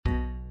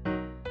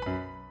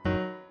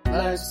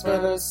Life's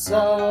but a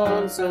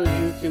song, so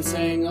you can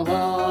sing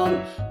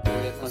along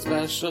with a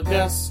special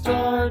guest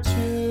star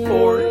two.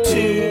 Or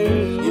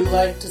two. You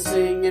like to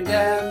sing and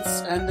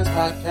dance, and this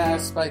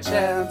podcast by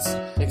chance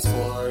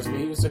explores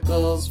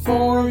musicals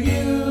for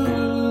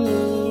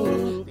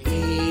you.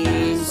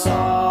 Theme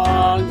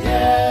song,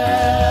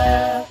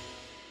 yeah.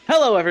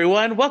 Hello,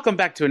 everyone. Welcome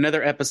back to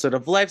another episode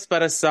of Life's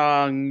But a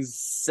Song's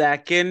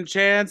Second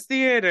Chance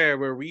Theater,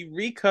 where we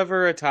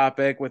recover a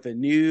topic with a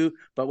new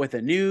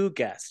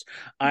guest.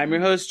 I'm your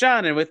host,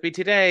 John, and with me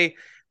today,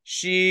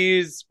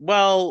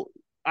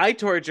 I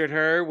tortured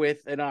her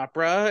with an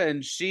opera,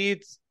 and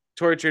she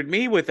tortured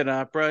me with an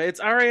opera. It's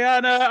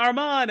Ariana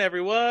Armand,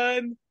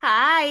 everyone.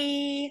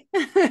 Hi.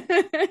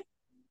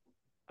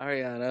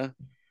 Ariana.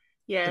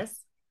 Yes.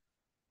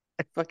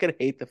 I fucking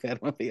hate the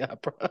Phantom of the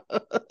Opera.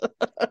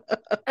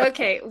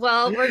 Okay,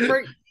 well,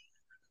 we're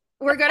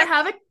going to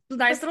have a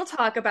nice little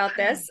talk about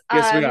this.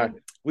 Yes,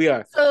 we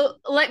are. So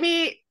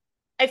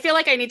I feel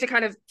like I need to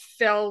kind of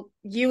fill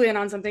you in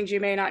on some things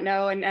you may not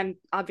know, and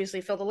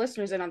obviously fill the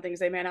listeners in on things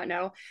they may not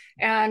know.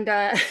 And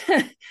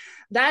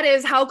that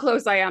is how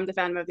close I am to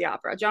Phantom of the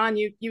Opera. John,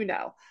 you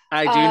know.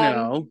 I do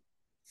know.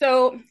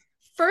 So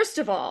first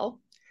of all,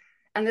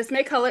 and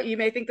you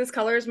may think this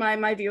colors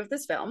my view of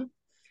this film.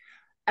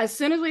 As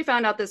soon as we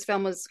found out this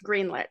film was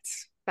greenlit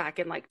back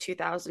in like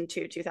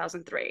 2002,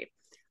 2003,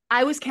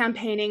 I was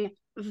campaigning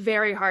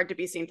very hard to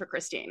be seen for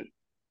Christine.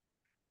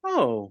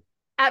 Oh.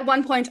 At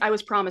one point, I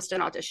was promised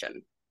an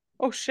audition.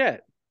 Oh,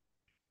 shit.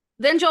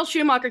 Then Joel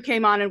Schumacher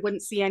came on and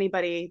wouldn't see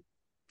anybody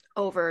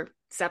over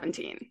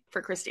 17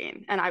 for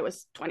Christine, and I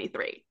was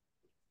 23.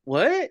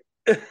 What?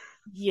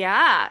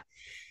 Yeah.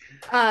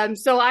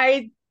 So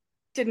I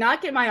did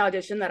not get my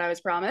audition that I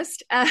was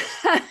promised.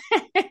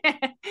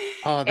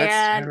 Oh,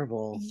 that's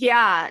terrible.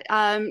 Yeah.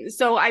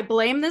 So I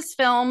blame this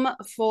film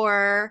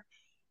for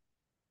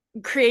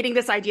creating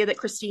this idea that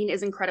Christine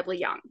is incredibly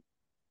young.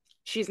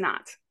 She's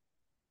not.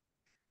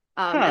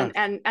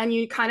 And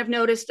you kind of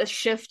noticed a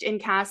shift in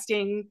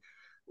casting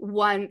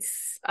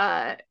once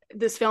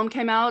this film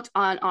came out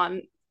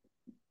on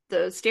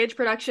the stage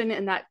production,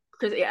 and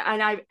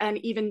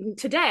even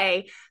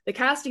today, the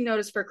casting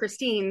notice for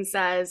Christine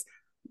says,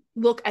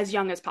 "Look as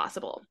young as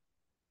possible."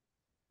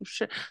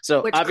 Sure.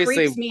 So which obviously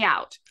creeps me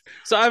out.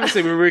 So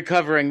obviously we're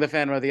recovering the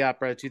Phantom of the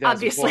Opera 2004.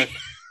 Obviously.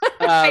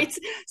 Right.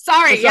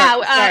 Sorry.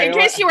 In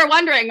case you were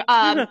wondering,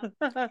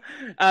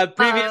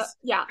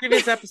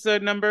 previous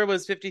episode number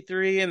was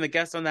 53, and the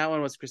guest on that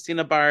one was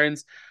Christina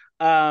Barnes.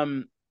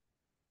 Wow.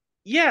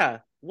 Yeah.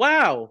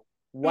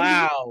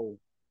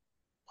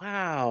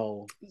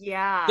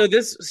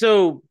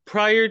 So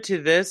prior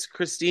to this,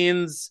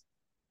 Christine's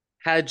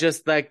had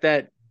just like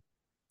that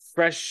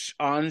fresh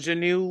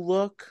ingenue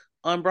look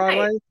on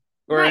Broadway.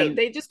 Right.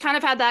 They just kind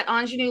of had that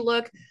ingenue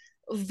look.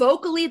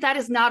 Vocally, that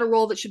is not a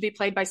role that should be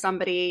played by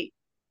somebody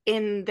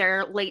in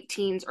their late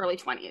teens, early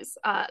 20s.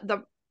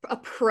 The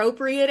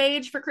appropriate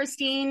age for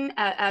Christine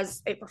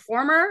as a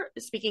performer,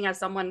 speaking as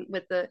someone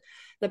with the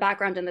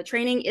background and the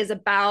training, is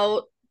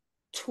about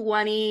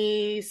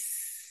 20.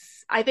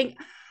 I think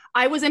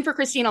I was in for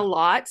Christine a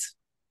lot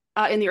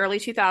in the early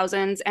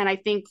 2000s, and I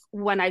think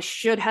when I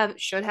should have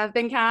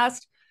been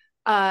cast,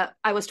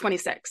 I was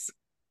 26.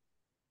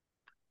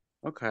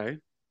 Okay.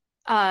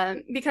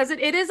 Because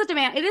it is a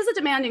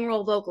demanding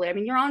role vocally. I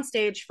mean, you're on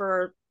stage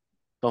for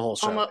the whole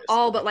show, almost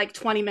all but like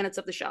 20 minutes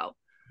of the show,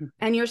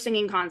 and you're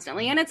singing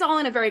constantly, and it's all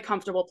in a very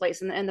comfortable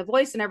place, and the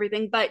voice and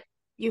everything, but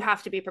you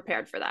have to be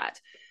prepared for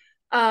that.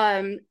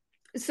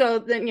 So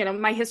then,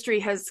 my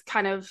history has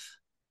kind of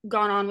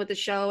gone on with the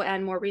show,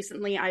 and more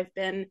recently I've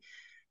been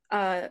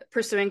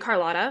pursuing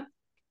Carlotta.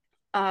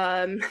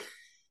 My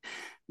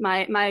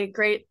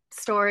great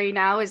story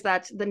now is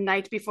that the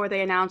night before they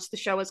announced the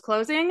show was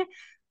closing,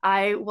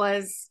 I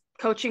was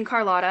coaching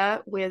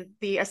Carlotta with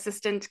the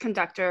assistant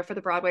conductor for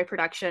the Broadway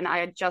production. I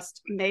had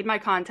just made my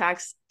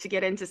contacts to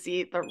get in to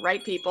see the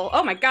right people.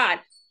 Oh my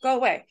God, go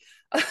away.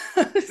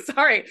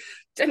 Sorry,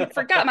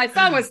 forgot my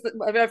phone was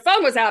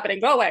happening.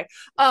 Go away.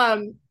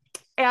 So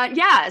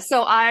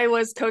I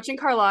was coaching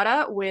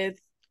Carlotta with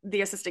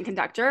the assistant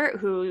conductor,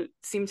 who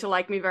seemed to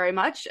like me very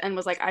much and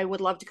was like, "I would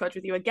love to coach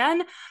with you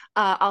again.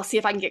 I'll see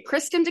if I can get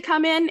Kristen to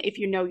come in. If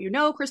you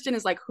know, Kristen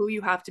is like who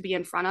you have to be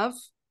in front of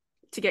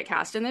to get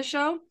cast in this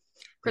show."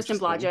 Kristen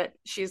Blodgett,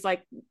 she's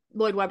like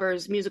Lloyd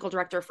Webber's musical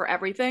director for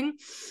everything.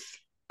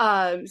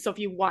 So if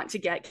you want to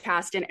get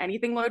cast in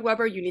anything Lloyd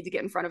Webber, you need to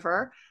get in front of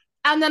her.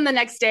 And then the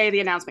next day, the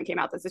announcement came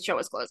out that the show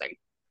was closing.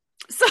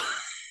 So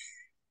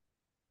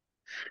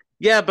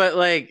yeah, but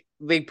like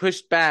they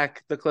pushed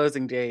back the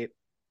closing date,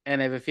 and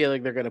I have a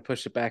feeling they're going to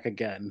push it back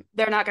again.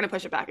 They're not going to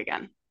push it back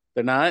again.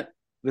 They're not?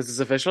 This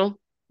is official?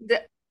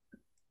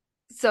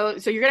 So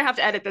you're going to have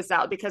to edit this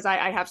out because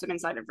I have some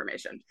inside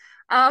information.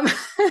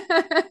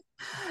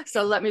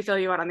 So let me fill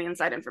you out on the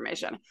inside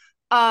information.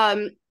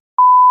 So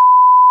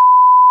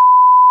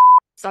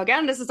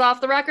again, this is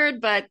off the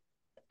record, but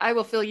I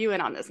will fill you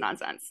in on this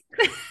nonsense.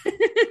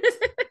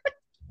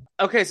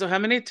 Okay, so how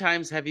many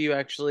times have you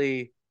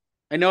actually...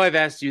 I know I've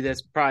asked you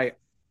this probably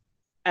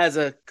as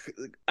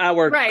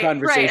our Right,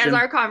 conversation as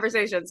our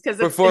conversations, because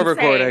it's before insane.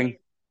 recording.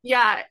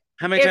 Yeah.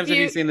 How many times have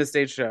you seen the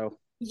stage show?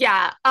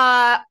 Yeah,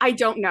 I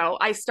don't know.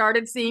 I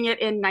started seeing it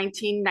in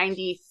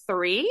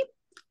 1993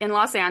 in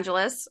Los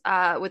Angeles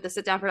with the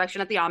sit-down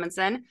production at the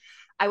Ahmanson.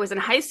 I was in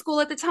high school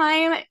at the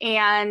time,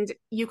 and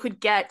you could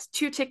get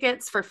 2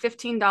 tickets for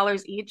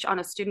 $15 each on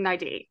a student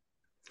ID.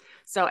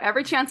 So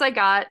every chance I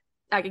got,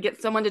 I could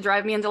get someone to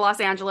drive me into Los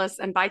Angeles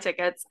and buy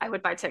tickets. I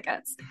would buy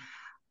tickets.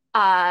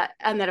 And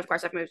then, of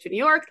course, I've moved to New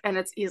York, and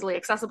it's easily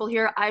accessible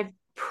here. I've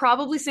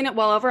probably seen it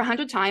well over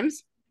 100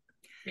 times.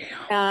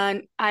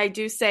 And I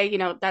do say,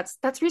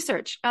 that's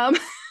research. I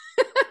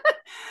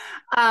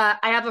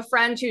have a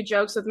friend who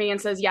jokes with me and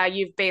says, yeah,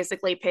 you've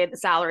basically paid the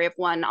salary of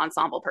one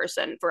ensemble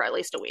person for at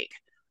least a week.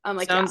 I'm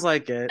like, sounds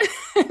like it.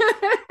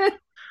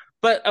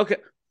 But okay.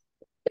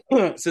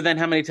 So then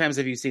how many times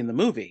have you seen the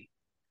movie?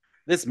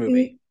 This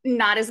movie?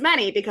 Not as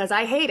many, because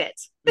I hate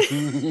it.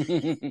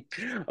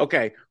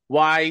 Okay.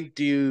 Why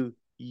do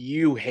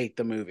you hate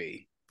the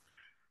movie?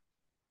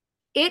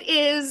 It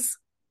is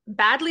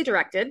badly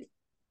directed.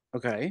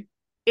 Okay.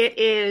 It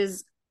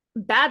is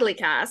badly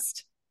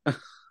cast.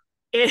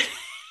 It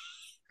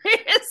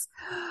is.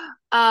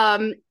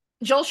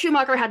 Joel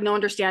Schumacher had no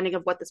understanding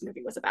of what this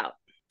movie was about,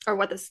 or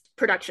what this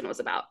production was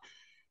about.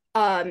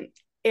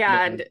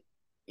 And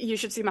you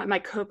should see my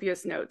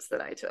copious notes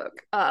that I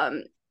took.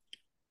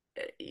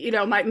 You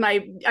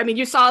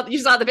saw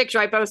the picture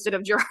I posted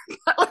of Gerard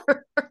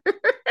Butler.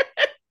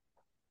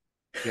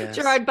 Yes.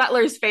 Gerard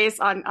Butler's face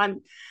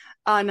on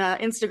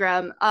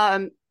Instagram.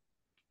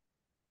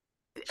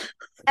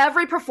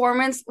 Every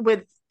performance,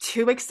 with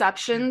 2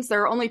 exceptions,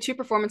 there are only 2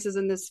 performances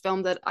in this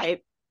film that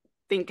I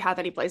think have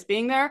any place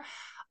being there,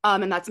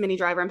 and that's Minnie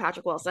Driver and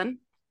Patrick Wilson.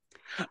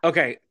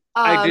 Okay.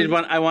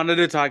 I wanted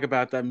to talk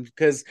about them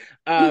because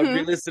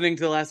re-listening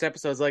to the last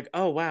episode, I was like,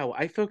 oh wow,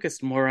 I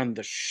focused more on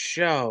the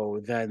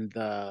show than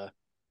the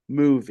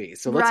movie.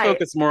 So let's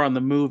focus more on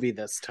the movie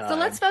this time. So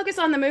let's focus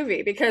on the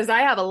movie, because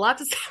I have a lot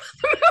to say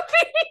about the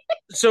movie.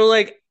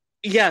 So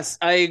yes,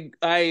 I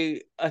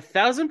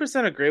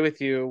 1,000% agree with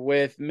you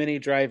with Minnie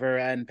Driver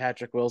and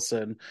Patrick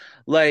Wilson.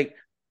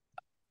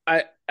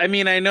 I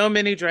mean, I know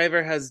Minnie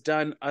Driver has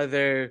done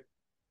other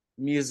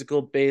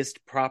musical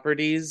based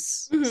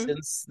properties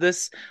since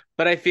this,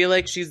 but I feel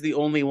like she's the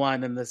only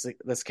one in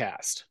this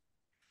cast.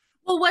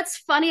 Well, what's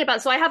funny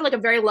about, so I have a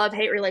very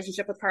love-hate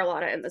relationship with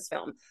Carlotta in this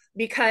film,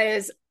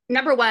 because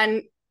number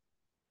one,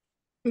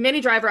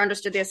 Minnie Driver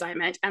understood the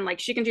assignment, and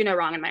she can do no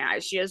wrong in my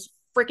eyes. She is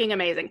freaking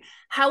amazing.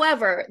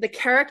 However, the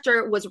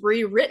character was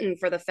rewritten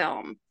for the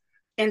film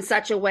in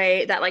such a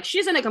way that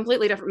she's in a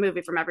completely different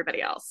movie from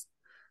everybody else.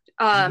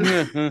 She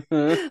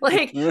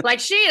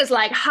is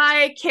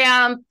high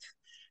camp,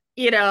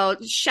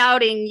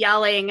 shouting,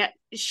 yelling.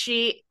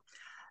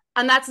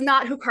 And that's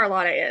not who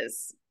Carlotta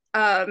is.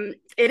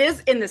 It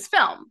is in this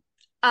film.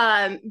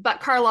 But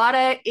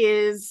Carlotta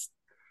is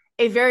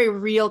a very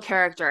real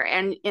character.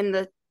 And in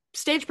the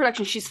stage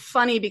production, she's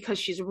funny because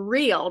she's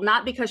real,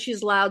 not because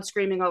she's loud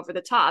screaming over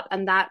the top.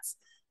 And that's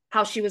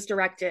how she was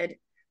directed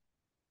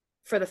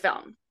for the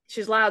film.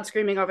 She's loud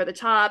screaming over the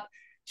top.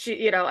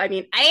 She, I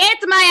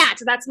ate my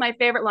act. That's my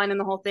favorite line in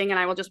the whole thing, and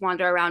I will just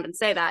wander around and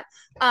say that.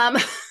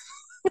 But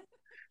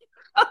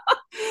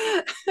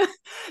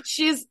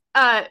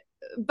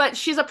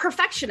she's a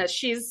perfectionist.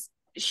 She's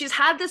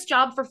had this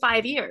job for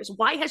 5 years.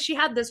 Why has she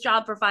had this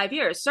job for 5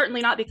 years?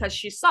 Certainly not because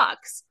she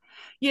sucks,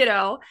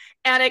 and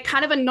it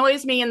kind of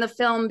annoys me in the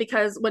film,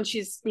 because when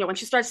she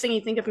starts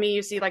singing Think of Me,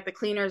 you see the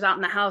cleaners out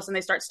in the house and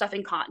they start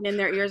stuffing cotton in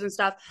their ears and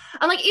stuff.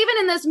 And even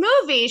in this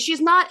movie, she's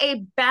not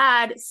a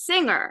bad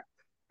singer.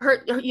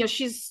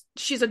 She's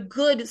a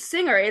good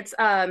singer. It's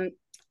the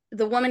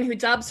woman who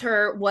dubs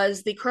her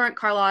was the current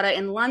Carlotta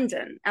in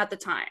London at the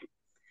time.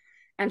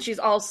 And she's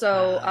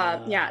also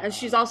and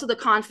she's also the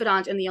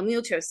confidant in the Il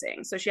Muto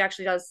Sing. So she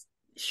actually does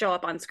show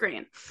up on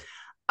screen.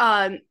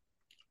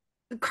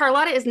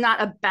 Carlotta is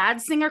not a bad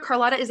singer.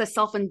 Carlotta is a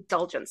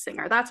self-indulgent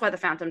singer. That's why the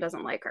Phantom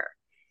doesn't like her,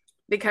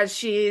 because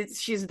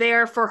she's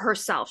there for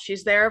herself.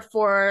 She's there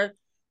for,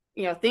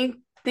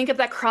 think of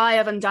that cry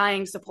of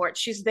undying support.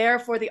 She's there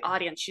for the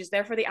audience. She's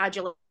there for the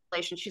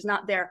adulation. She's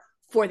not there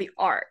for the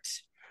art,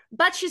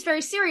 but she's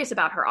very serious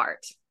about her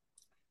art,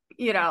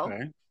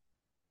 Okay.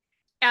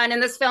 And in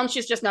this film,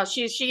 she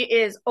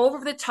is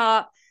over the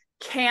top,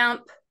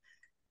 camp.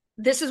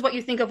 This is what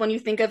you think of when you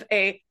think of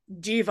a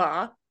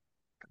diva,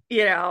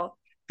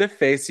 The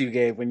face you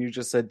gave when you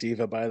just said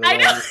diva, by the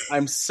way.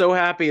 I'm so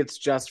happy it's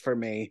just for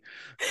me.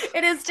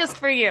 It is just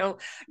for you.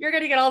 You're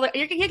gonna get all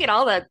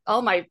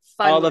my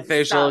fun, all the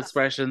facial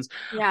expressions.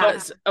 Yeah.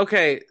 But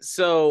okay,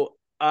 so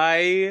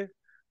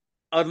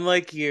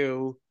unlike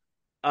you,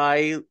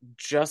 I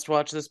just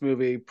watched this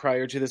movie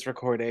prior to this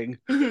recording.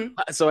 Mm-hmm.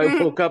 So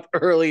I woke up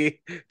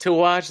early to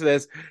watch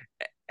this,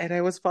 and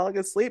I was falling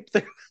asleep.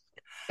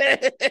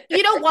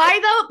 You know why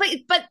though?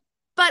 But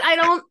I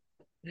don't.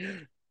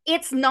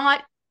 It's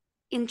not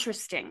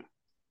interesting.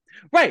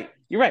 Right,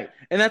 you're right,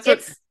 and that's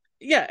what.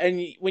 Yeah,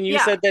 and when you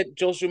said that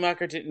Joel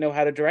Schumacher didn't know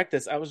how to direct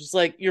this, I was just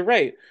like, you're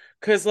right,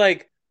 because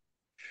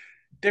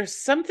there's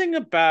something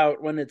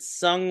about when it's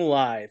sung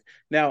live.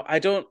 Now, I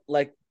don't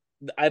like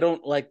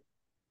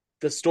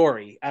the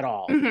story at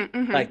all.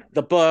 Hmm. Like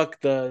the book,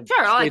 the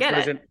Sure, oh, I stage get it.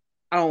 version,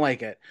 I don't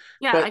like it.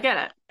 Yeah, I But get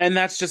it. and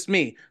that's just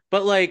me.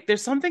 But like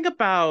there's something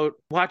about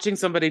watching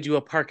somebody do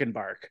a park and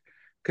bark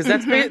because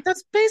Hmm.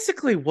 that's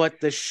basically what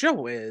the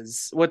show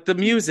is, what the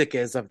music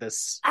is of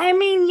this. I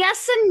mean,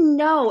 yes and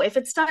no. If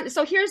it's done,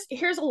 so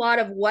here's a lot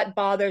of what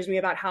bothers me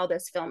about how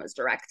this film is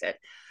directed.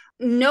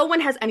 No one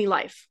has any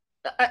life.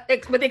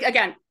 With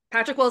again,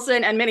 Patrick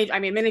Wilson and Minnie. I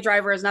mean, Minnie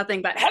Driver is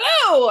nothing but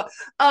hello.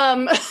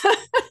 Um,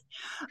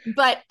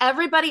 but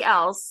everybody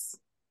else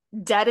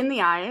dead in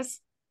the eyes.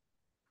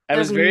 I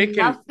was There's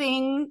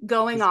nothing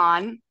going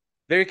on.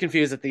 very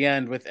confused at the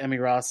end with Emmy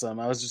Rossum.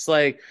 I was just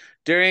like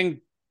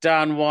during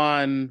Don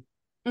Juan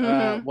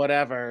Hmm.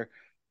 whatever,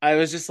 I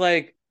was just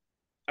like,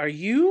 are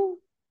you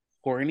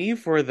horny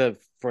for the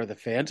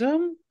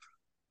Phantom?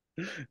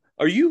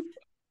 Are you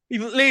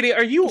lady,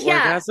 are you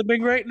Yeah,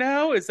 orgasming right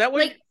now? Is that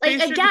what like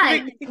face you're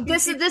again, doing?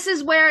 this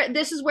is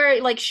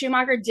where like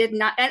Schumacher did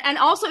not, and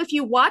also if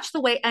you watch the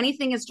way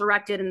anything is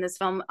directed in this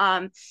film,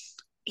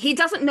 he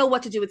doesn't know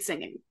what to do with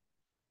singing.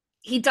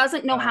 He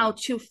doesn't know how Oh.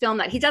 to film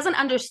that. He doesn't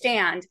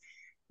understand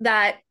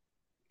that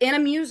in a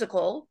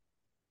musical,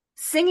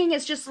 singing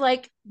is just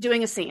like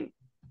doing a scene.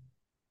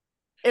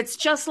 It's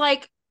just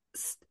like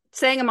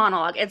saying a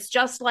monologue. It's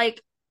just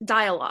like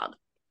dialogue.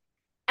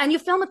 And you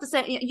film it the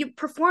same, you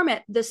perform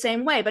it the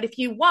same way. But if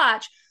you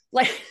watch,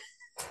 like,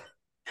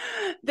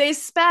 they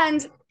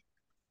spend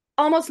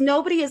almost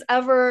nobody is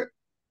ever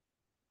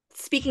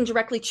speaking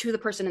directly to the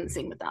person in the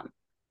scene with them.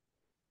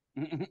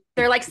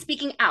 They're like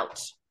speaking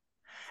out.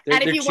 And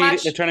if They're you cheating,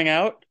 watch, they're turning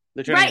out.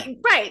 They're turning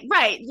out.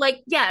 right,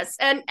 like yes,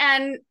 and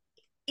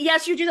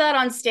yes, you do that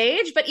on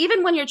stage. But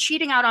even when you're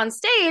cheating out on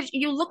stage,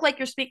 you look like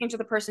you're speaking to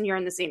the person you're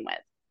in the scene with.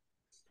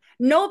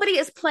 Nobody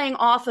is playing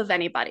off of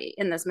anybody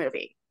in this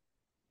movie.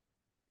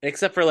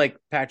 Except for like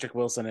Patrick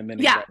Wilson and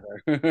Minnie Yeah,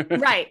 Driver.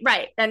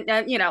 right,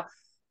 and you know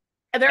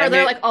they're and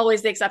like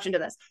always the exception to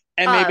this.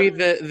 maybe Um,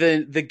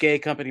 the gay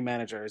company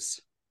managers.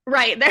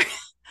 right there.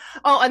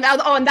 And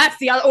that's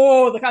the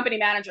other. The company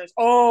managers.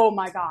 Oh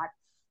my god.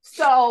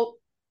 So,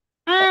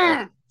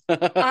 Uh-oh.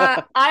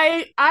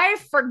 I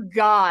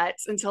forgot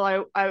until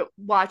I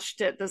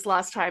watched it this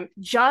last time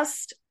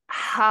just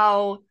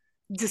how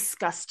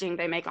disgusting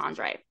they make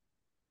Andre.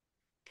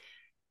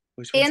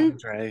 Which one's In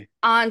Andre?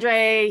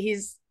 Andre,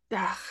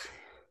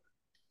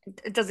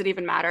 it doesn't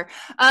even matter.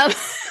 Um,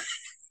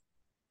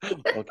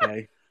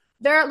 Okay.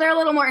 they're a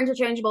little more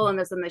interchangeable in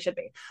this than they should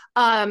be.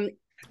 Um,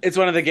 It's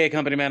one of the gay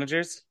company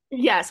managers.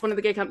 yes, one of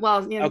the gay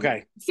well,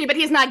 Okay. see, but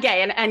he's not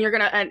gay, and you're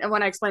gonna and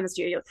when I explain this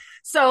to you,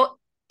 so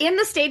in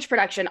the stage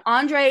production,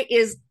 Andre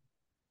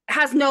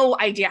has no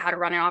idea how to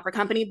run an opera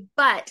company,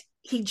 but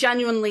he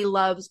genuinely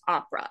loves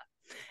opera,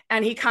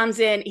 and he comes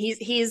in,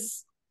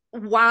 he's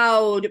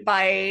wowed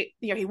by,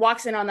 he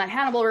walks in on that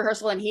Hannibal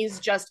rehearsal, and he's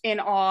just in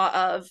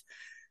awe of,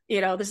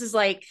 this is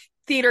like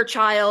theater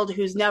child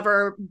who's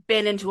never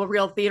been into a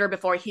real theater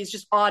before. He's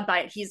just awed by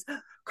it.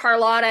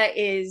 Carlotta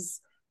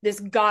is this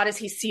goddess.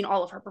 He's seen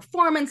all of her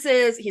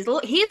performances. He's a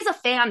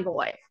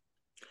fanboy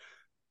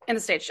in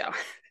the stage show.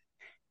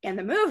 In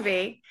the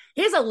movie,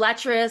 he's a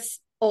lecherous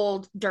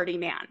old dirty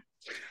man.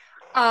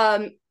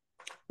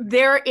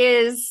 There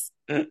is,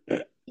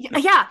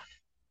 yeah.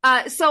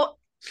 So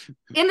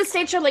in the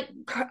stage show, like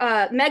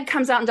Meg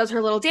comes out and does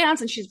her little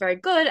dance, and she's very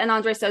good. And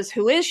Andre says,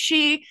 "Who is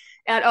she?"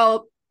 And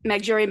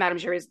Meg Jury, Madame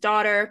Jury's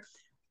daughter.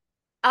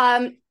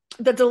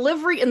 The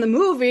delivery in the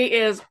movie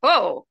is,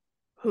 "Oh,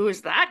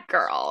 who's that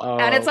girl?"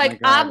 And it's Oh my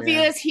like God,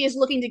 obvious he is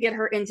looking to get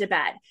her into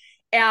bed.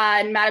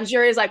 And Madame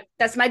Jury is like,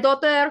 "That's my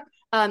daughter."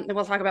 And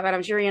we'll talk about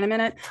Madame Jury in a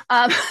minute.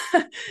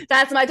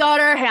 That's my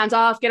daughter. Hands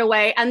off, get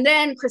away. And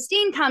then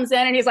Christine comes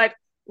in, and he's like,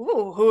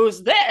 "Ooh,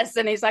 who's this?"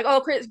 And he's like,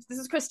 "Oh, this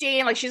is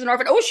Christine. Like, she's an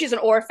orphan. Oh, she's an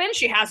orphan.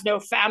 She has no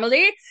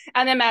family."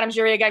 And then Madame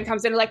Jury again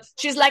comes in, and like,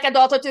 "She's like a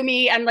daughter to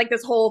me," and like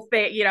this whole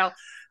thing.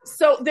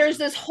 So there's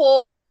this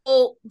whole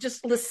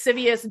just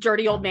lascivious,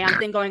 dirty old man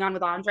thing going on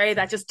with Andre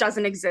that just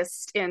doesn't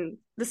exist in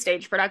the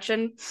stage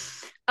production.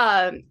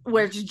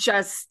 Where it's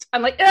just,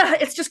 I'm like,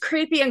 it's just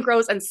creepy and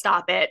gross, and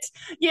stop it.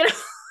 You know.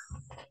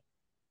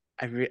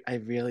 I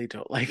really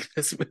don't like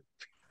this movie.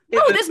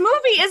 No, this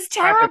movie is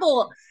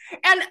terrible.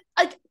 And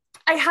like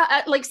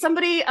like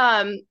somebody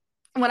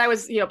when I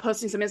was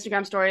posting some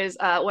Instagram stories,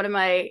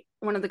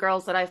 one of the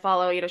girls that I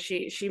follow,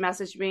 she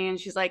messaged me, and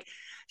she's like,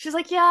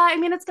 "Yeah, I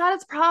mean, it's got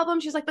its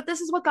problems." She's like, "But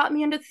this is what got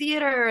me into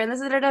theater," and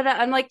this.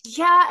 I'm like,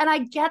 "Yeah," and I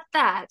get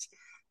that,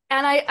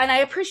 and I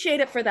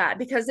appreciate it for that,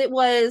 because it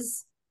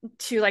was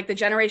to like the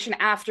generation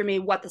after me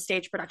what the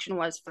stage production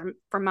was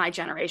for my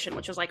generation,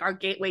 which was like our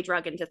gateway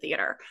drug into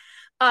theater.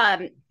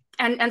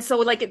 And so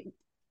like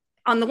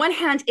on the one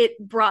hand, it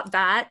brought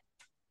that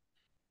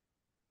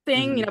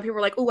thing, people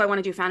were like, "Oh, I want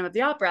to do Phantom of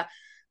the Opera."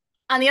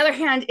 On the other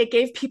hand, it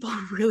gave people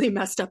really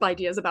messed up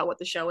ideas about what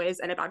the show is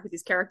and about who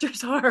these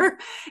characters are.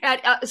 And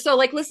so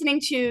like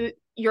listening to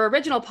your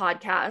original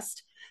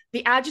podcast,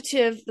 the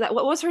adjective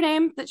what was her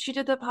name that she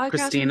did the podcast?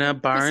 Christina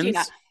Barnes.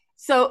 Christina.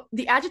 So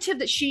the adjective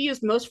that she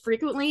used most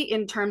frequently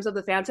in terms of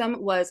the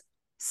Phantom was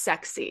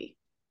sexy.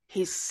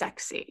 He's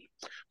sexy.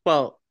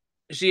 Well,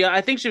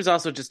 I think she was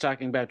also just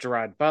talking about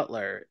Gerard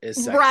Butler is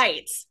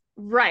sexy.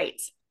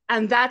 Right.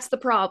 And that's the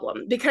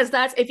problem, because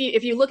that's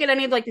if you look at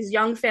any of like these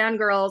young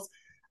fangirls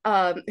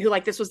who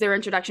like this was their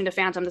introduction to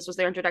Phantom, this was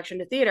their introduction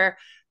to theater,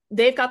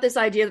 they've got this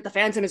idea that the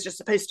Phantom is just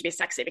supposed to be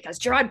sexy because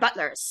Gerard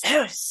Butler is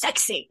so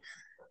sexy.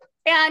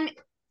 And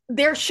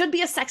there should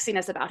be a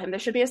sexiness about him. There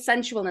should be a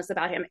sensualness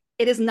about him.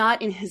 It is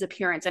not in his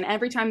appearance. And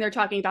every time they're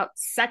talking about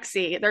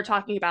sexy, they're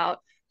talking about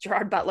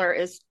Gerard Butler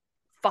is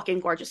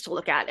fucking gorgeous to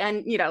look at.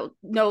 And, you know,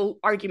 no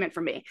argument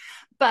from me.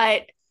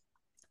 But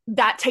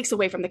that takes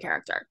away from the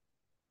character.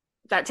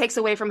 That takes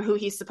away from who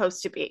he's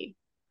supposed to be.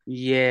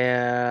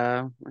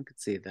 Yeah, I could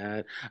see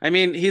that. I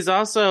mean, he's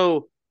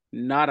also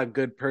not a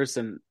good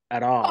person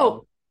at all.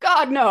 Oh,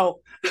 God,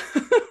 no.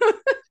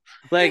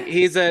 Like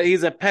he's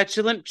a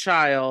petulant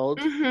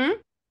child Mm-hmm.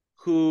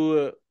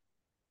 who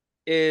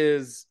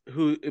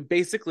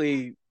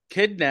basically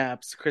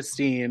kidnaps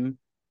Christine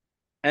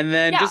and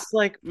then just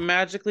like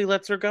magically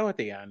lets her go at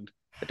the end.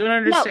 I don't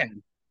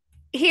understand.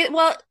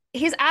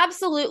 He's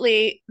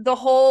absolutely the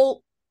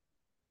whole.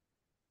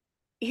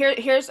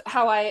 Here's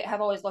how I have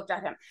always looked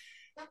at him.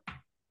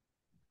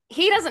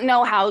 He doesn't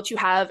know how to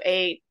have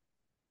a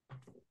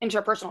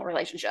interpersonal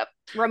relationship,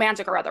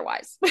 romantic or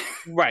otherwise.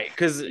 Right,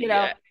 because you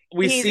know,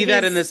 we see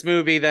that in this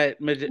movie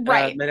that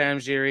Madame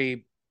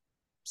Giry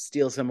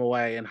steals him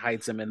away and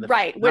hides him in the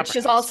which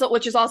is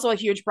also a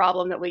huge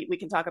problem that we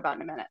can talk about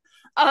in a minute.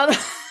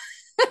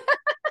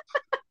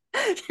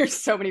 There's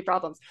so many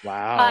problems.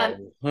 Wow.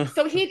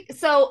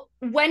 So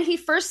when he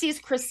first sees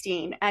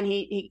Christine and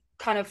he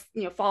kind of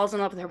falls in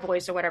love with her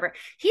voice or whatever,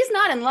 he's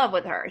not in love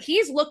with her.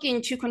 He's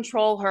looking to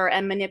control her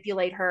and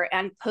manipulate her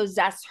and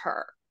possess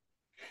her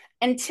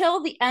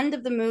until the end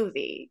of the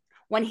movie,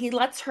 when he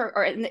lets her,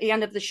 or at the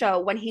end of the show,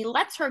 when he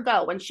lets her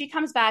go, when she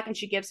comes back and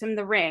she gives him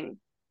the ring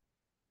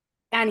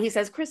and he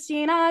says,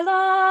 Christine, I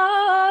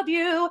love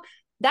you.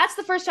 That's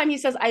the first time he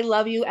says, I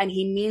love you. And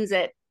he means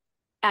it.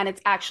 And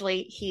it's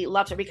actually, he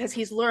loves her because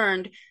he's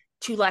learned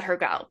to let her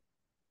go,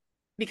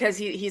 because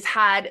he's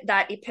had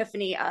that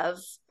epiphany of,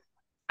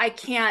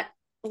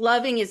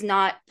 loving is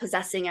not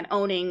possessing and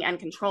owning and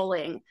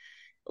controlling.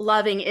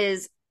 Loving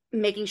is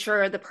making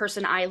sure the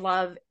person I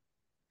love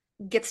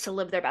gets to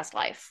live their best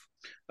life.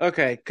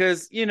 Okay,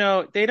 because,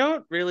 they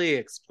don't really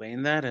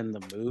explain that in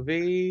the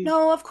movie.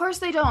 No, of course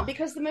they don't,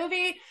 because the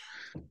movie,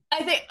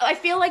 I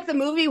feel like the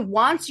movie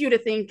wants you to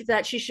think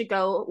that she should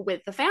go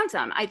with the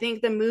Phantom. I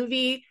think the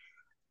movie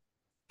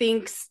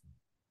thinks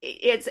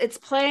it's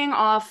playing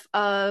off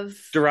of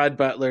Gerard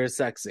Butler is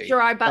sexy.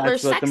 Gerard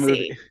Butler's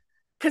sexy.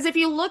 Because if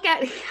you look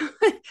at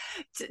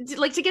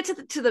to get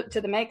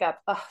to the makeup,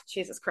 oh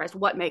Jesus Christ,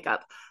 what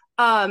makeup?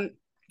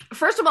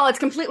 First of all, it's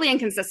completely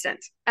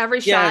inconsistent. Every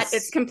shot,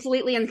 it's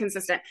completely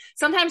inconsistent.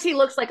 Sometimes he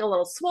looks like a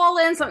little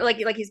swollen, something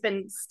like he's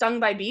been stung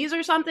by bees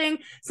or something.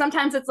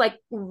 Sometimes it's like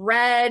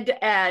red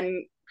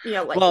and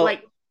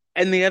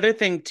And the other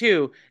thing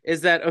too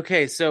is that,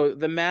 okay, so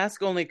the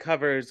mask only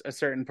covers a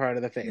certain part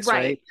of the face,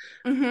 right?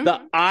 Mm-hmm.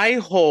 The eye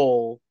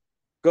hole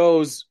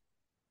goes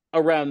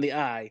around the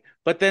eye,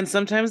 but then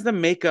sometimes the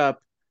makeup,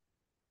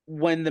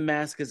 when the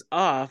mask is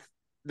off,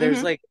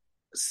 there's like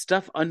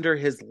stuff under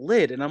his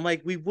lid, and I'm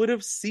like, we would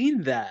have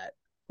seen that,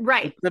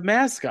 right? With the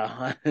mask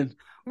on,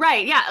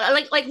 right? Yeah,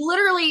 like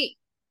literally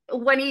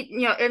when he,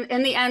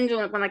 in the end,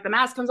 when like the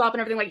mask comes off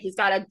and everything, like he's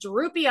got a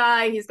droopy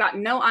eye, he's got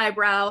no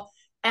eyebrow,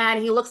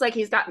 and he looks like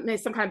he's got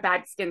some kind of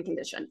bad skin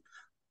condition.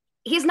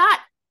 He's not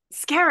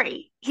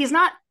scary. He's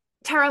not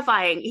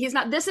terrifying.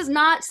 This is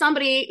not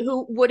somebody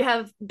who would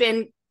have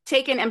been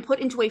taken and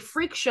put into a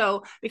freak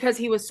show because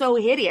he was so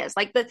hideous.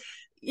 Like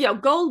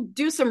go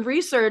do some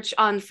research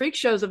on freak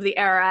shows of the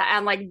era,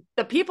 and like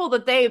the people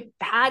that they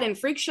had in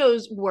freak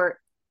shows were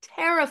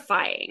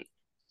terrifying.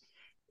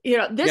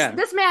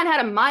 This man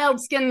had a mild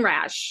skin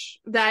rash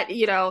that,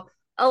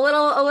 a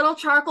little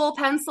charcoal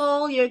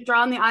pencil, you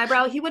draw on the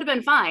eyebrow, he would have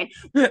been fine.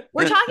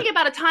 We're talking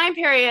about a time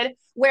period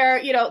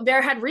where,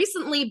 there had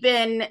recently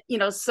been,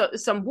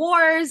 some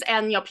wars,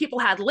 and, people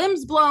had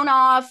limbs blown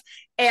off,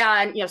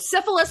 and,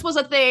 syphilis was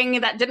a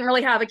thing that didn't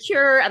really have a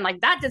cure. And like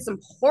that did some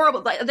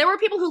horrible, there were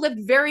people who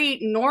lived very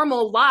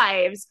normal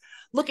lives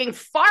looking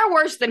far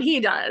worse than he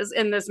does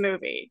in this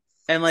movie.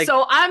 And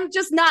so I'm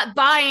just not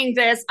buying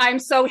this, I'm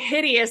so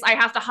hideous, I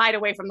have to hide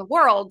away from the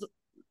world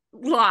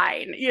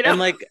line, And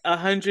like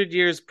 100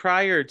 years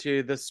prior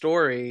to the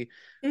story,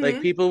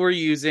 like people were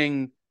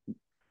using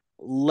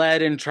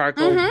lead and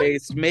charcoal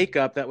based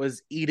makeup that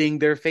was eating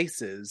their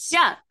faces.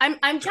 Yeah,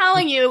 I'm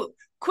telling you,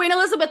 Queen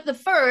Elizabeth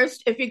I,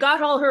 if you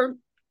got all her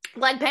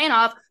lead paint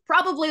off,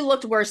 probably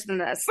looked worse than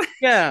this.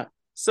 Yeah.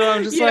 So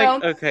I'm just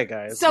okay,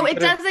 guys. So it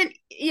doesn't,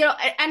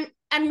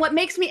 and what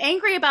makes me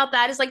angry about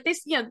that is like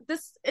this,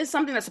 this is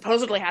something that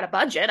supposedly had a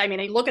budget. I mean,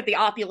 you look at the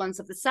opulence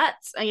of the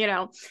sets,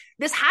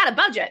 this had a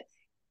budget.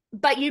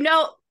 But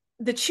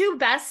the two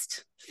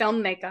best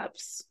film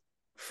makeups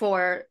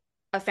for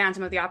a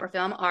Phantom of the Opera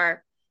film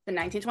are the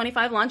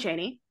 1925 Lon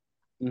Chaney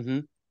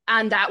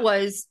and that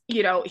was,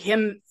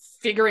 him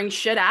figuring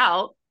shit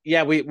out.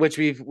 Yeah, which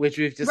we've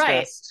Right.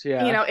 discussed.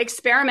 Yeah.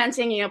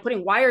 Experimenting,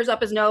 putting wires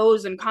up his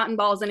nose and cotton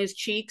balls in his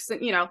cheeks,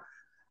 and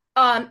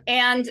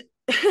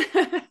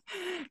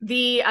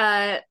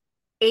the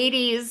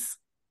 80s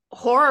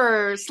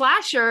horror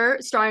slasher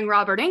starring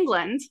Robert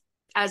Englund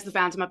as the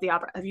Phantom of the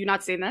Opera. Have you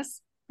not seen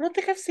this? I don't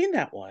think I've seen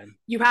that one.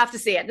 You have to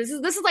see it. This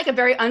is like a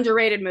very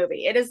underrated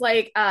movie. It is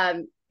like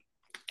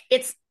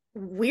it's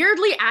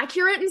weirdly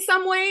accurate in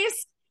some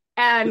ways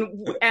and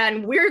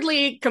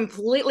weirdly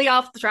completely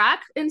off the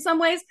track in some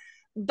ways,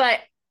 but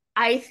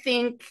I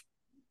think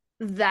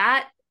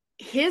that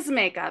his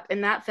makeup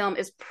in that film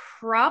is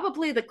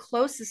probably the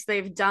closest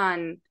they've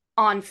done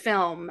on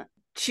film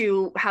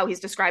to how he's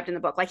described in the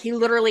book. Like, he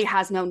literally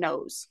has no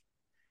nose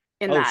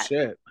in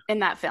Shit. in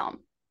that film.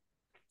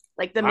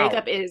 Like, the Wow.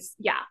 makeup is,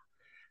 yeah.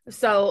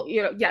 So,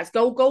 yes,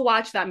 go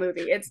watch that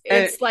movie.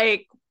 It's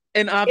like,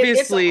 And it's a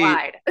obviously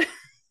ride.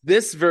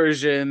 this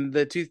version,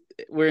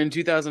 we're in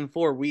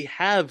 2004, we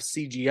have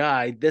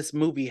CGI. This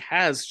movie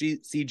has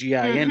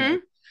CGI in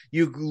it.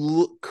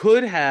 You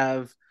could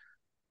have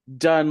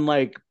done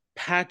like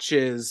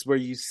patches where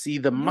you see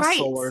the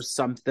muscle or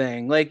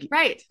something. Like,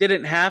 Right.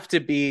 didn't have to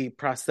be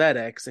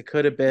prosthetics. It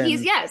could have been.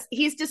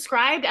 He's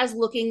described as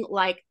looking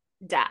like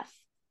death.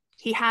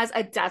 He has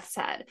a death's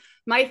head.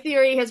 My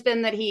theory has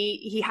been that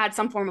he had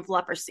some form of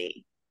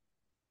leprosy,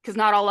 because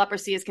not all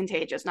leprosy is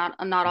contagious. Not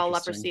all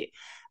leprosy.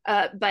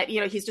 But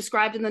he's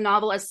described in the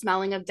novel as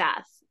smelling of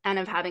death and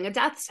of having a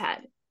death's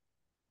head.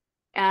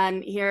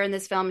 And here in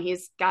this film,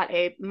 he's got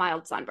a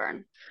mild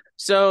sunburn.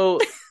 So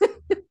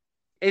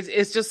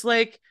it's just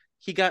like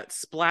he got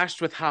splashed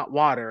with hot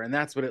water, and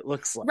that's what it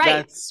looks like. Right.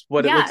 That's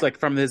what it looks like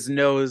from his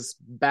nose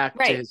back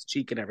to his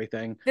cheek and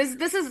everything.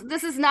 This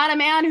is not a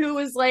man who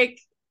was like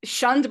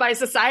shunned by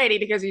society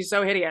because he's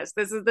so hideous.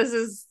 This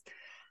is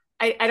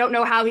I don't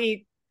know how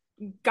he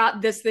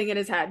got this thing in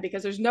his head,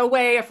 because there's no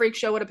way a freak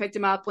show would have picked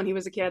him up when he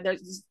was a kid.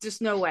 There's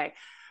just no way.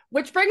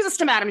 Which brings us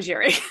to Madame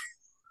Giry.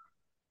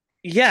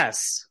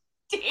 Yes.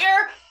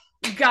 Dear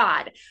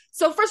God.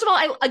 So first of all,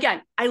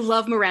 I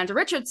love Miranda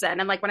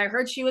Richardson. And like, when I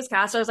heard she was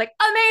cast, I was like,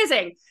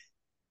 amazing.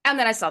 And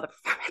then I saw the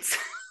performance.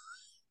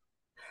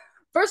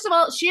 First of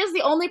all, she is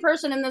the only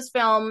person in this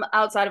film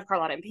outside of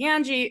Carlotta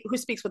Impiangi who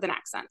speaks with an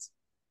accent.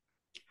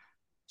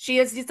 She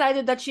has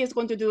decided that she is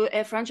going to do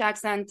a French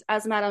accent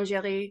as Madame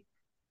Giry.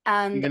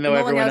 And even though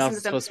everyone else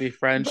is supposed to be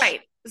French.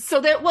 Right.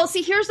 So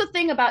here's the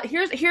thing about,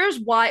 here's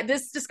why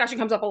this discussion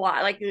comes up a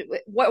lot. Like,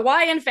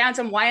 why in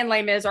Phantom, why in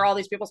Les Mis are all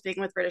these people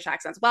speaking with British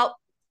accents? Well,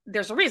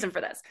 there's a reason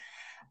for this.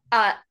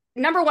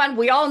 Number one,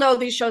 we all know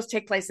these shows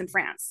take place in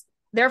France.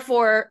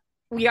 Therefore,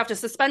 we have to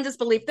suspend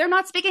disbelief. They're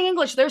not speaking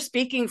English, they're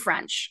speaking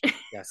French.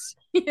 Yes.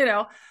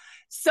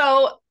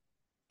 So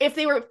if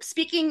they were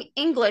speaking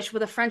English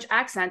with a French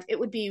accent, it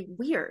would be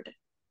weird.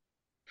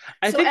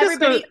 I think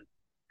everybody...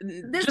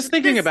 Just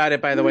thinking about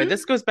it, by the way,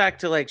 this goes back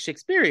to like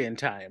Shakespearean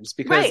times,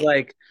 because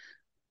like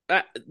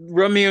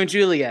Romeo and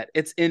Juliet,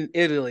 it's in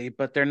Italy,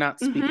 but they're not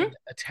speaking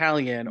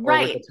Italian or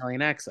with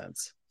Italian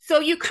accents. So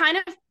you kind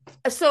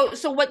of,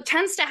 so what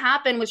tends to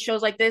happen with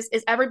shows like this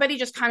is everybody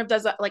just kind of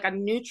does like a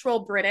neutral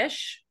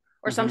British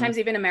or sometimes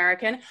even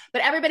American,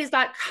 but everybody's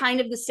got kind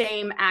of the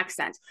same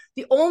accent.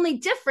 The only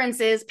difference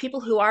is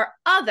people who are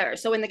other.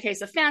 So in the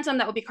case of Phantom,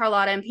 that would be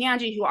Carlotta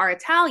Impiangi, who are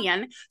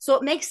Italian. So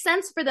it makes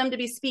sense for them to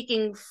be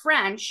speaking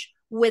French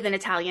with an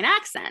Italian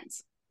accent.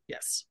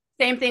 Yes.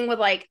 Same thing with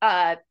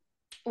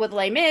with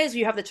Les Mis,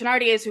 you have the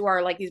Thénardiers, who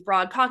are like these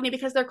broad Cockney,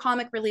 because they're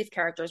comic relief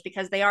characters,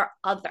 because they are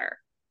other.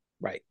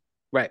 Right.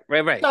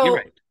 So, you're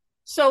right.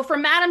 So for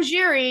Madame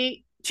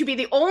Giry to be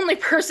the only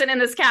person in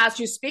this cast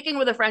who's speaking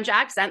with a French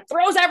accent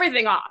throws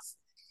everything off.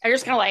 And you're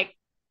just kind of like,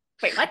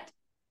 wait, what?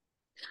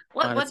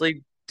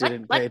 Honestly,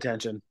 didn't pay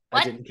attention.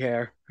 What? I didn't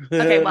care.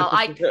 Okay, well,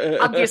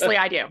 obviously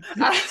I do.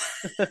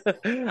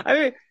 I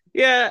mean,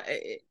 yeah.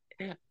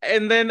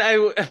 And then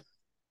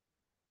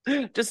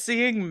just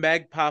seeing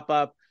Meg pop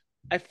up,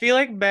 I feel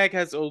like Meg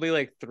has only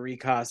like 3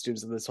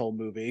 costumes in this whole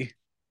movie.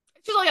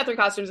 She's only got 3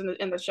 costumes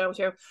in the show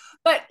too.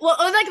 But well,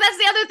 like, that's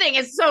the other thing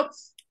is,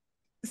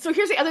 so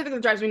here's the other thing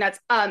that drives me nuts.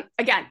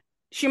 Again,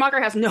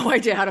 Schumacher has no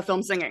idea how to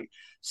film singing.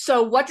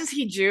 So what does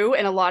he do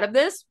in a lot of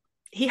this?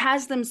 He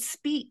has them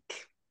speak.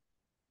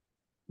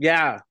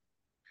 Yeah,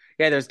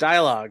 there's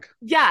dialogue.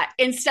 Yeah,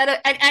 instead of,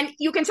 and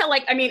you can tell,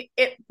 like, I mean,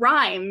 it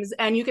rhymes,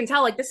 and you can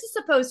tell, like, this is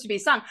supposed to be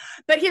sung,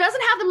 but he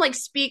doesn't have them like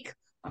speak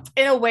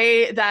in a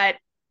way that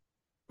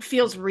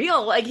feels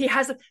real. Like, he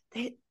has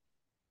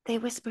they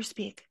whisper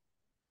speak.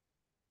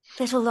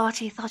 Little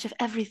Lottie thought of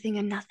everything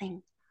and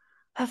nothing.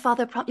 Her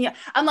father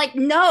I'm like,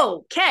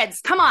 no,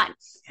 kids, come on.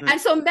 And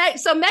so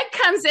Meg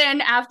comes in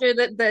after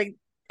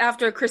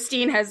after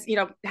Christine has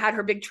had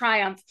her big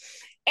triumph,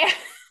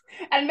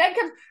 and Meg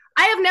comes.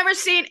 I have never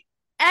seen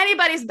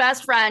anybody's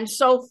best friend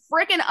so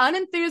freaking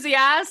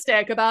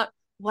unenthusiastic about,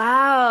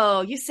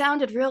 wow, you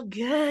sounded real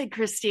good,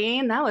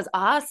 Christine. That was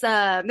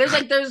awesome.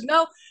 There's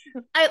no,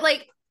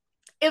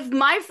 if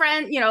my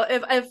friend,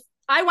 if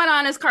I went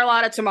on as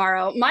Carlotta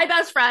tomorrow, my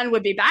best friend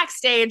would be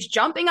backstage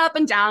jumping up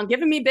and down,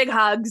 giving me big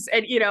hugs,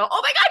 and oh my God,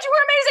 you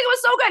were amazing. It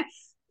was so good.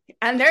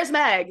 And there's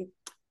Meg.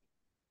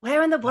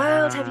 Where in the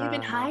world have you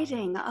been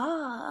hiding?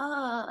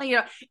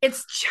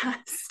 It's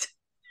just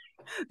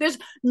there's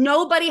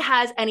nobody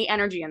has any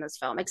energy in this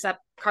film except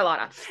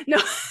Carlotta. No,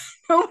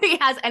 nobody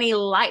has any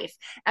life.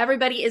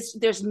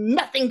 There's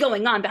nothing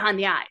going on behind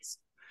the eyes.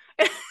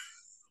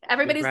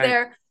 Everybody's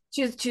there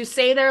to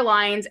say their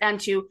lines and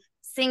to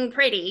sing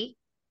pretty,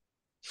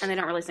 and they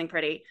don't really sing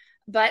pretty,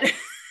 but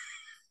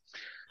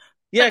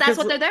yeah, but that's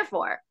what they're there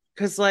for.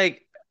 Because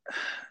like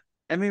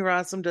Emmy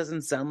Rossum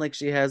doesn't sound like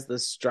she has the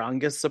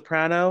strongest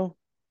soprano.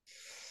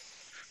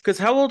 Because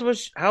how old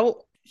was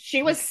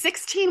she was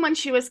 16 when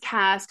she was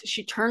cast.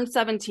 She turned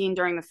 17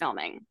 during the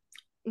filming,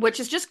 which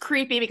is just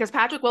creepy because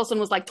Patrick Wilson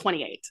was like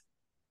 28.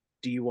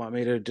 Do you want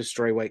me to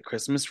destroy White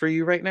Christmas for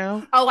you right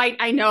now? Oh,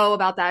 I know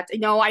about that.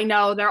 No, I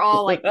know they're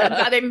all like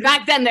that.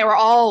 Back then they were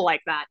all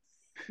like that.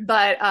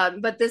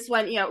 But this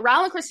one,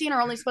 Raul and Christine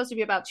are only supposed to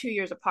be about 2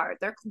 years apart.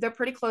 They're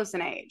pretty close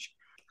in age.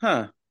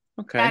 Huh.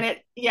 Okay. And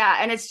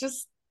it's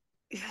just,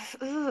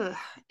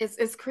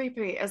 it's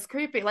creepy. It's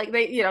creepy. Like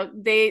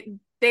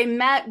they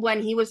met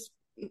when he was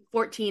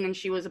 14 and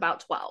she was about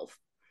 12.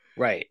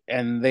 Right.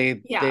 And they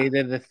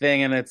did the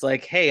thing and it's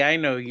like, hey, I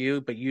know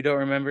you, but you don't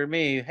remember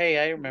me. Hey,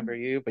 I remember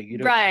you, but you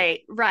don't. Right.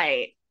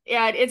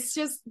 Yeah, it's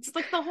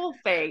like the whole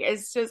thing.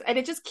 It's just, and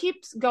it just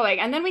keeps going.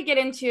 And then we get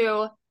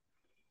into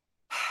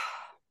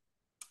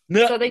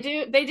so they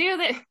do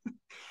the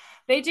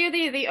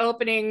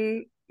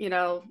opening,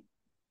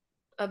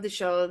 of the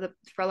show, the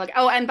prologue.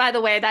 Oh, and by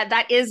the way,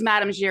 that is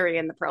Madame Giry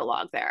in the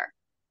prologue there.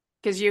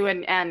 Because you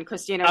and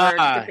Christina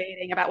were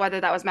debating about whether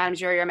that was Madame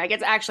Giry or Meg.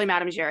 It's actually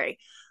Madame Giry.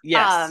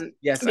 Yes,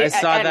 I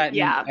saw that.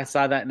 Yeah, I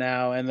saw that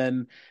now. And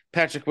then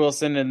Patrick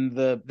Wilson and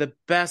the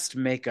best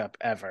makeup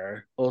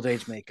ever, old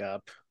age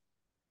makeup.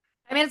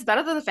 I mean, it's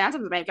better than the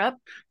Phantom's makeup.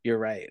 You're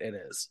right. It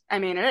is. I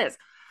mean, it is.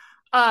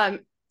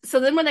 So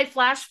then when they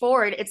flash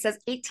forward, it says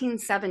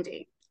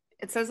 1870.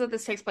 It says that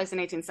this takes place in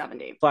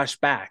 1870.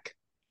 Flashback.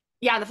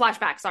 Yeah, the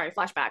flashback. Sorry,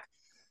 flashback.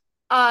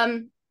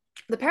 The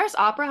Paris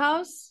Opera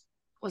House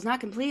was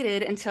not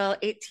completed until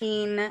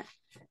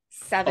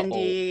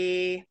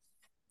 1870.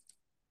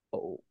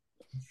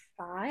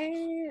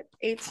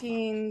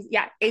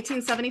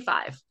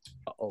 1875.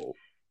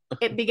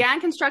 It began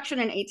construction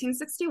in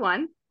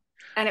 1861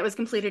 and it was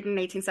completed in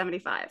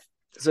 1875.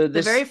 So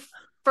the very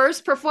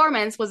first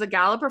performance was a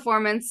gala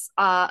performance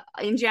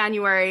in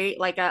January,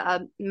 like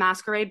a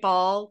masquerade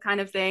ball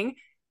kind of thing,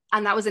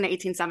 and that was in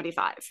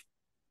 1875.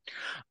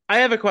 I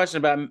have a question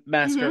about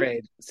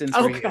masquerade. Since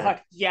we're here.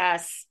 God,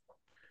 yes.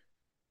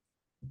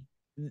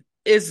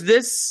 Is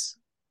this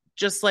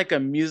just like a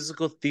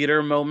musical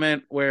theater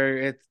moment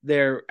where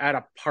they're at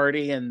a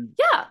party and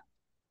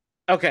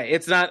okay,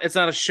 it's not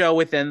a show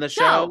within the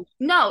show?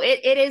 No,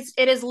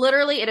 it is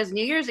literally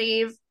New Year's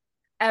Eve.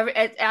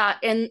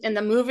 In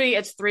the movie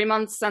it's 3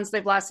 months since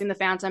they've last seen the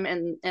Phantom.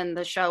 In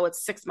the show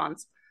it's 6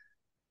 months.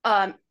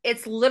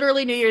 It's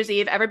literally New Year's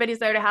Eve. Everybody's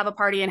there to have a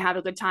party and have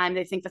a good time.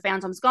 They think the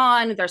Phantom's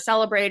gone, they're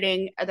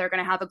celebrating, they're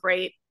going to have a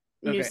great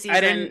new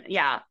season.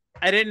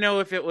 I didn't know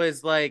if it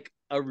was like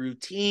a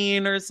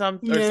routine or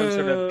something, or some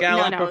sort of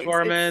gala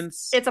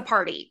performance. It's a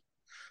party.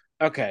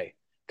 Okay,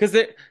 because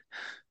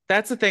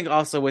that's the thing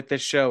also with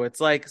this show.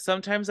 It's like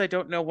sometimes I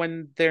don't know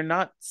when they're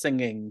not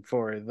singing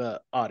for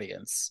the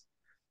audience.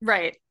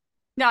 Right.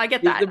 No, I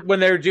get that. When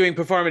they're doing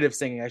performative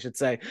singing, I should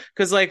say,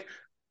 because like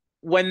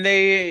when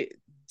they're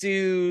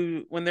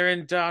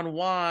in Don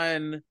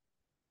Juan,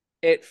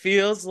 it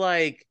feels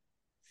like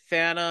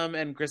Phantom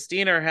and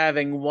Christine are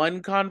having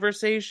one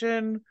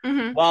conversation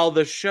while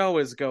the show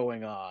is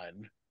going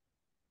on.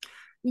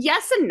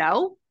 Yes and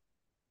no.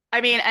 I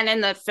mean, and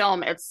in the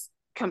film, it's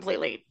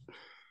completely.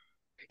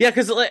 Yeah,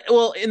 because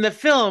in the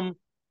film,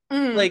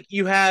 like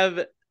you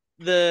have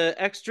the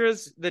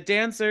extras, the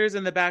dancers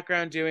in the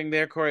background doing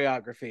their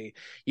choreography.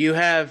 You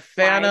have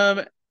Phantom.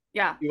 Right.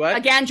 Yeah.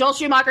 Again, Joel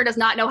Schumacher does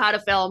not know how to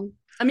film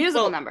a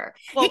musical number.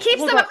 He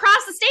keeps them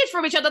across the stage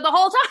from each other the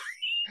whole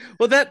time.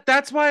 Well,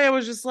 that's why I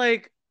was just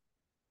like,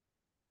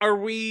 are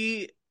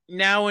we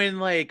now in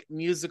like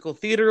musical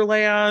theater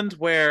land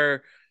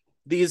where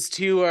these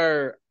two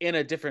are in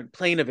a different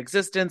plane of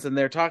existence and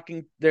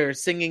they're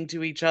singing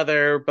to each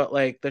other, but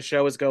like the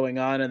show is going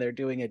on and they're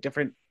doing a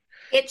different.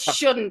 It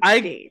shouldn't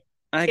be.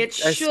 It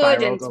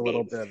shouldn't be. A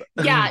little bit.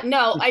 Yeah,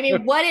 no, I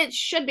mean, what it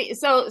should be.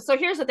 So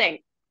here's the thing.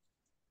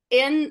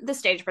 In the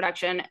stage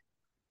production,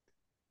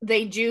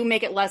 they do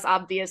make it less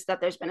obvious that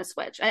there's been a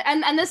switch.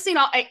 And this scene,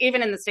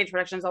 even in the stage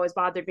production, has always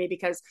bothered me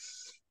because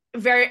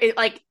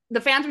the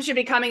Phantom should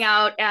be coming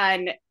out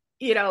and,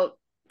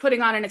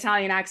 putting on an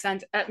Italian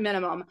accent at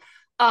minimum.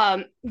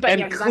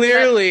 But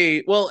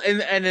clearly,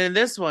 and in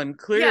this one,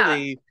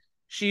 clearly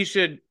she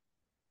should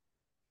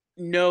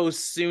know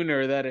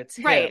sooner that it's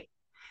right. him.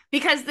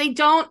 Because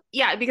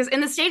because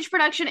in the stage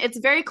production, it's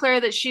very clear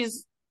that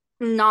she's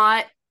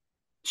not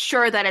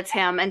sure that it's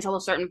him until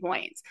a certain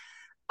point.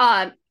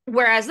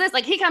 Whereas this,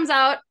 like, he comes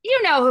out,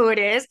 you know who it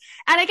is.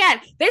 And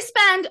again, they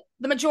spend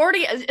the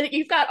majority,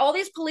 you've got all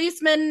these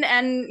policemen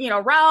and,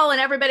 Raul and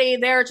everybody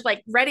there to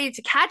like ready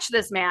to catch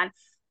this man.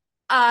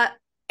 Uh,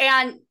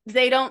 and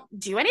they don't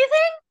do anything.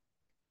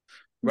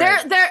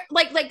 Right. They're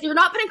like you're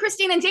not putting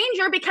Christine in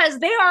danger because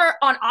they are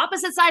on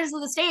opposite sides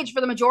of the stage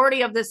for the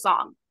majority of this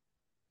song.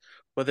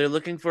 But they're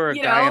looking for a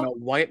You guy in know, a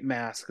white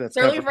mask that's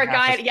they're looking for a covering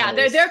half guy. his Yeah,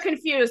 face. they're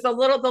confused. The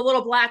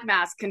little black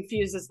mask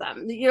confuses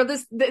them. And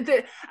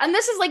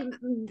this is like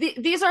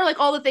these are like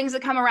all the things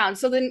that come around.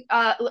 So then,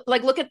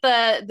 like look at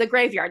the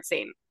graveyard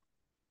scene.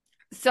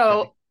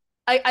 So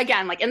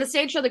again, like in the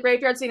stage show, the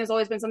graveyard scene has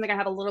always been something I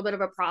have a little bit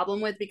of a problem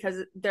with because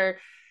the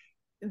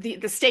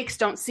stakes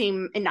don't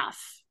seem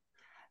enough.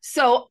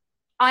 So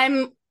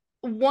I'm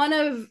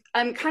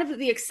I'm kind of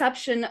the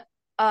exception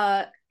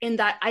in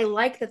that I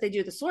like that they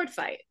do the sword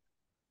fight.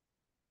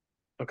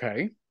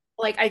 Okay.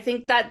 Like I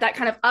think that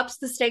kind of ups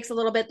the stakes a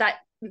little bit. That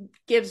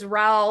gives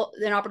Raul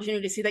an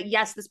opportunity to see that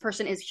yes, this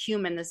person is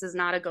human. This is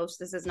not a ghost.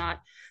 This is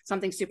not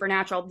something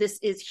supernatural. This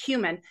is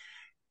human.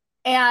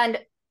 And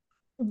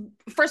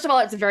first of all,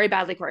 it's very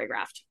badly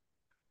choreographed.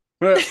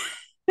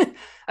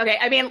 Okay,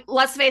 I mean,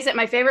 let's face it.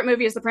 My favorite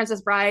movie is The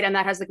Princess Bride, and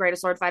that has the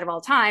greatest sword fight of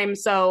all time.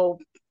 So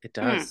it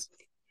does.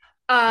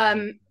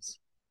 Um.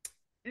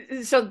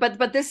 So,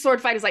 but this sword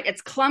fight is like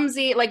it's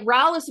clumsy. Like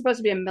Raul is supposed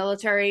to be a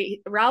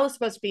military. Raul is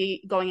supposed to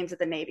be going into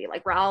the Navy.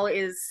 Like Raul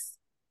is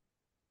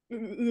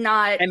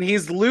not, and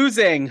he's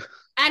losing.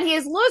 And he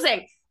is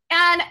losing.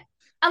 And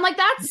I'm like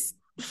that's,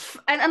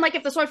 and like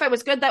if the sword fight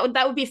was good, that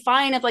would be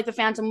fine. If like the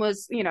Phantom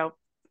was,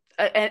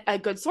 a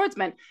good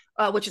swordsman,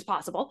 which is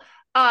possible.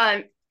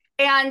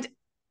 And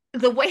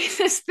the way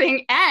this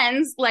thing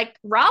ends, like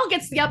Raul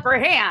gets the upper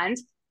hand,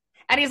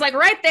 and he's like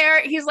right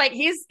there. He's like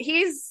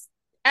he's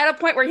at a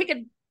point where he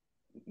could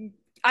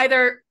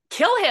either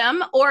kill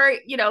him or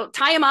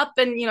tie him up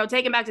and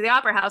take him back to the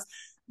opera house.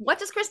 What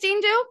does Christine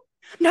do?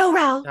 No,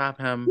 Raul, stop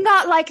him.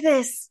 Not like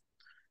this.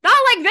 Not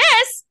like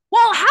this.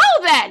 Well,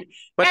 how then?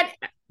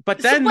 But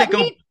then they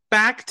go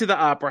back to the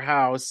opera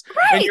house,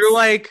 right? And you're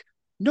like,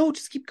 no,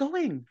 just keep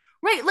going.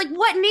 Right. Like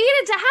what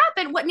needed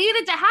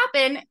to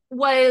happen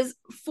was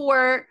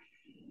for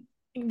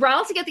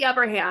Raul to get the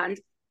upper hand,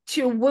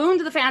 to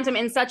wound the Phantom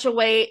in such a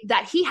way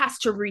that he has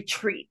to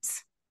retreat.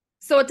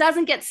 So it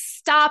doesn't get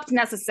stopped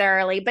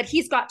necessarily, but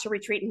he's got to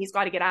retreat and he's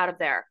got to get out of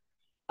there.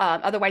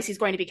 Otherwise, he's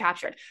going to be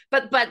captured.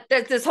 But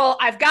there's this whole,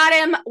 I've got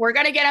him, we're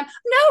going to get him.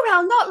 No,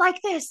 Raul, not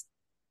like this.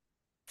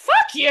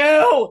 Fuck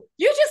you.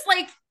 You just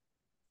like,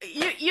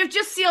 you've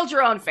just sealed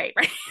your own fate,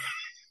 right?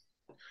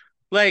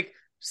 Like,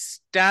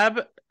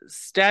 stab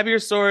your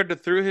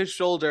sword through his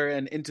shoulder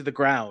and into the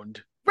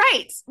ground.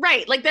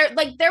 Right. Like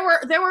there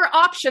were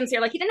options here.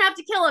 Like he didn't have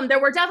to kill him.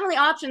 There were definitely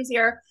options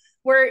here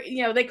where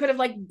they could have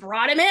like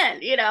brought him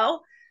in,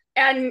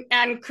 and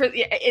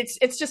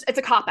it's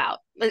a cop out.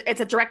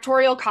 It's a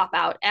directorial cop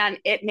out, and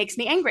it makes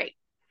me angry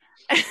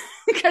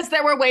because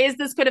there were ways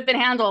this could have been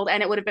handled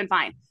and it would have been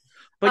fine.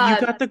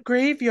 But you got the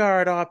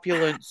graveyard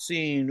opulent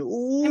scene.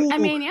 Ooh. I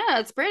mean, yeah,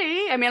 it's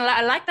pretty. I mean,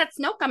 I like that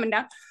snow coming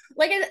down.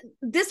 Like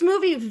this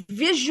movie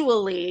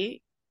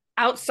visually,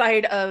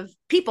 outside of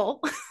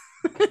people,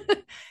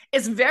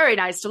 is very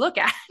nice to look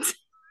at.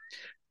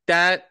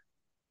 That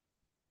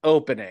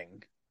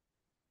opening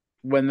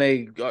when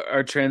they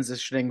are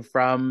transitioning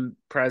from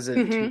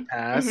present to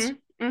past,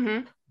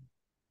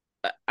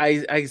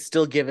 I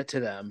still give it to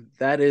them.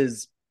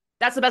 That's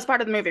the best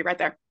part of the movie right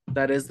there.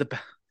 That is the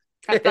best.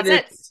 That's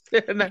it.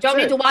 You don't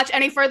need to watch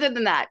any further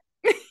than that.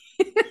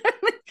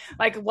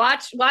 Like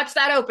watch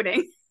that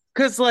opening.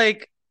 Because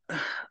like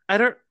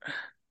I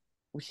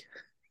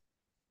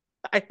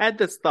had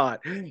this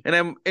thought, and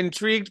I'm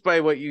intrigued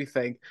by what you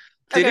think.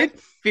 Did it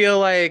feel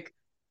like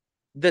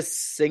the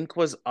sync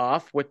was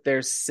off with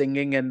their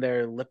singing and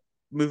their lip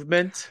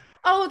movement?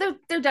 Oh,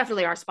 there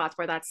definitely are spots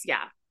where that's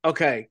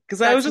okay.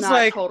 Because I was just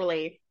like,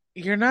 totally.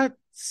 You're not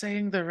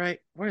saying the right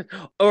word,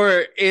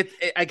 or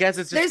I guess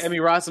it's just Emmy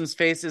Rossum's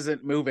face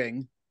isn't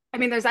moving. I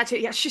mean, there's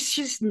actually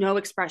she's no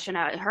expression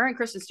out. Her and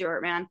Kristen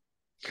Stewart, man.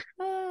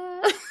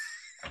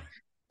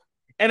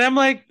 And I'm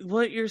like,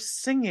 well, you're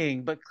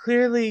singing, but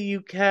clearly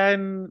you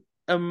can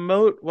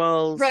emote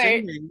while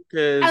singing.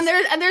 And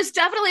there's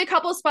definitely a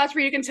couple of spots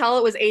where you can tell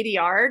it was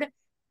ADR'd,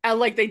 and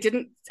like they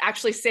didn't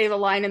actually say the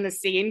line in the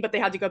scene, but they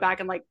had to go back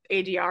and like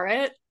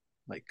ADR it.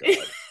 My God.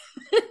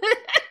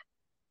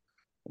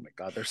 Oh my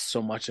God, there's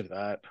so much of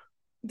that.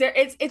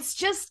 It's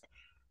just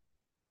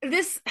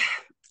this,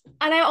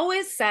 and I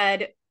always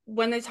said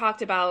when they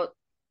talked about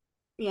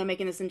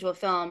making this into a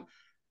film,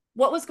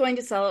 what was going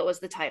to sell it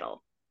was the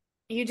title.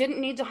 You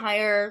didn't need to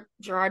hire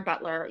Gerard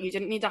Butler. You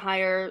didn't need to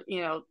hire,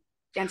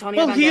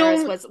 Antonio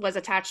Banderas was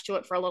attached to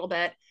it for a little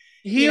bit.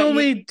 He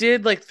only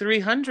did like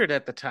 300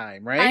 at the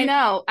time, right?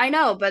 I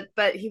know,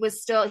 but he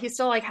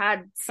still like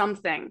had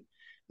something.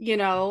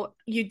 You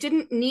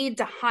didn't need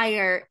to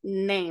hire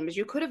names.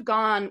 You could have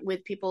gone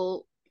with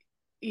people,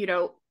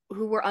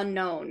 who were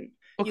unknown.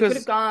 You could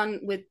have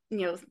gone with,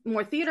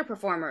 more theater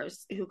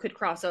performers who could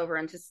cross over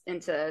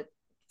into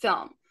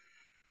film.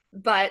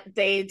 but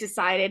they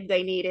decided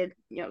they needed,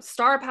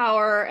 star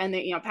power, and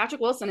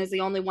Patrick Wilson is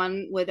the only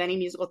one with any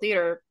musical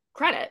theater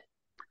credit,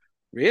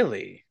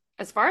 Really?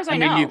 as far as I I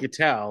mean, you know. could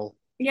tell.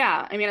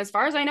 Yeah, I mean, as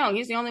far as I know,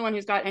 he's the only one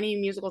who's got any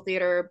musical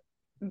theater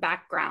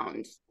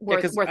background Yeah,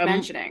 worth because worth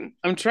mentioning.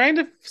 I'm trying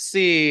to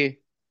see.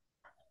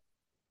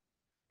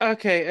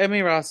 Okay,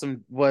 Emmy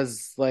Rossum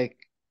was like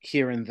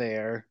here and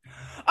there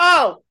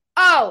Oh,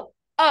 oh!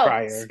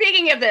 prior.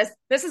 Speaking of this,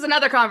 this is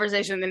another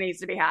conversation that needs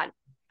to be had.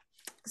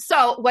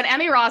 So when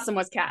Emmy Rossum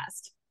was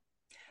cast,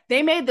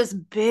 they made this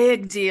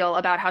big deal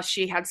about how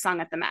she had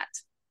sung at the Met.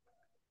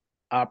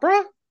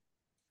 Opera?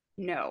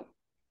 No,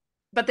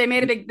 but they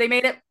made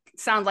it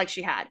sound like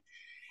she had.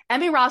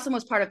 Emmy Rossum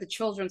was part of the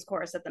children's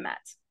chorus at the Met.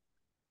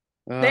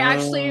 They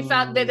actually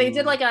found they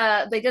did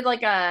Oh.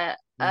 like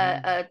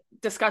a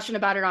discussion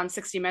about it on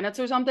 60 Minutes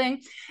or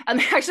something, and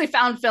they actually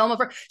found film of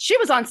her. She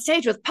was on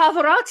stage with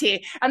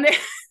Pavarotti, and they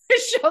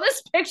show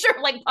this picture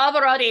of like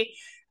Pavarotti.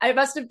 It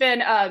must have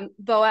been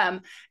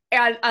Bohème,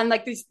 and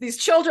like these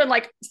children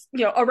like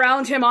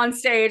around him on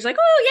stage, like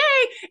oh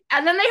yay,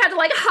 and then they had to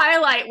like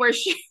highlight where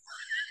she.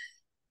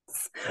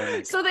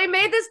 Oh So they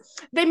made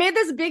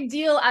this big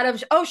deal out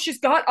of, oh, she's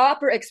got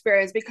opera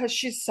experience because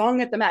she's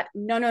sung at the Met.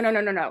 No, no, no,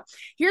 no, no, no.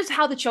 Here's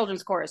how the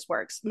children's chorus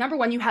works. Number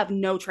one, you have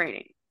no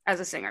training as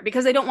a singer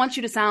because they don't want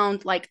you to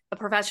sound like a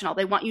professional.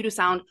 They want you to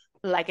sound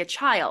like a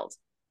child.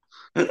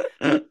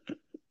 God.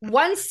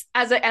 Once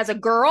as a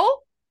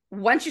girl,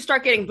 once you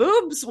start getting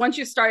boobs, once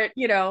you start,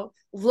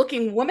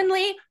 looking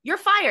womanly, you're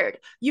fired.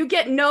 You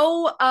get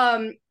no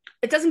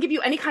it doesn't give you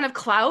any kind of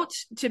clout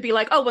to be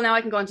like, oh, well, now I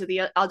can go into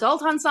the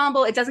adult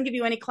ensemble. It doesn't give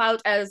you any clout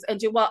as and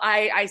do, well,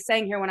 I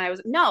sang here when I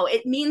was, no,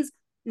 it means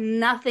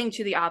nothing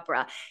to the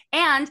opera.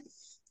 And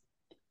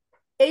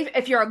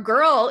if you're a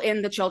girl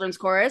in the children's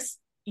chorus,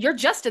 you're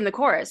just in the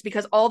chorus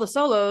because all the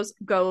solos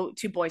go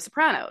to boy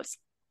sopranos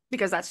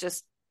because that's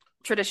just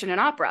tradition in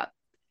opera.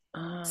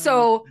 Um,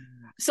 So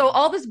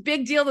all this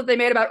big deal that they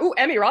made about, oh,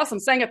 Emmy Rossum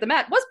sang at the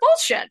Met was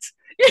bullshit.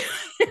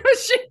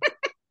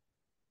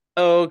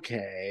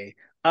 okay.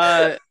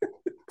 Uh,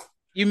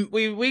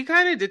 we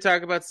kind of did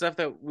talk about stuff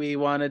that we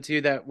wanted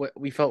to that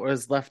we felt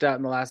was left out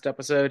in the last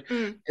episode.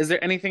 Mm. Is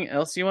there anything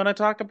else you want to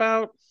talk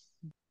about?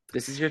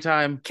 This is your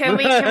time. Can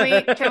we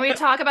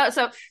talk about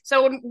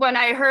when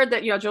I heard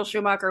that Joel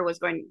Schumacher was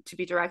going to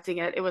be directing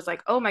it, it was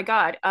like, oh my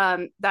god,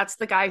 that's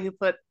the guy who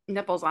put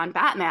nipples on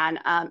Batman.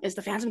 Is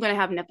the Phantom going to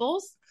have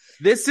nipples?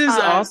 This is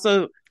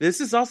also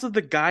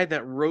the guy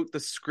that wrote the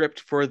script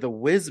for the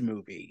Wiz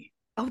movie.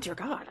 Oh dear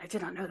God, I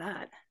did not know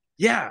that.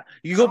 Yeah,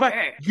 you go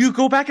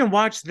back and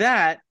watch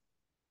that,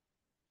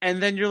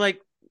 and then you're like,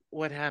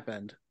 what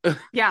happened?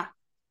 Yeah,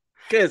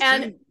 'Cause-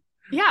 and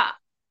yeah.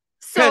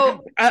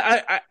 So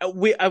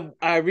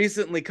I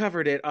recently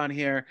covered it on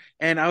here,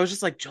 and I was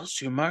just like, Joel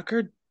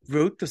Schumacher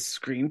wrote the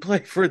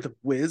screenplay for the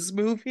Wiz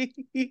movie,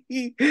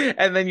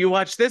 and then you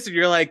watch this, and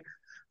you're like,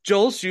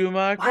 Joel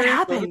Schumacher What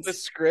happened? wrote the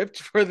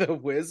script for the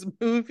Wiz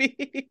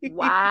movie.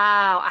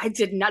 wow, I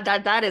did not.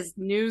 That is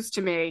news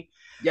to me.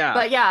 Yeah,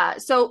 But yeah,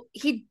 so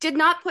he did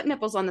not put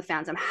nipples on the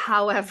Phantom.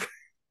 However,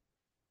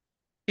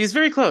 he's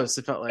very close.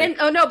 It felt like.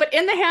 but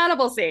in the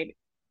Hannibal scene,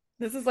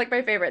 this is like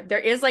my favorite. There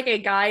is like a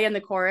guy in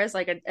the chorus,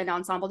 like an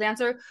ensemble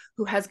dancer,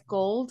 who has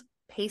gold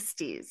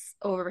pasties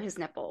over his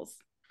nipples.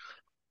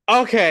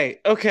 Okay.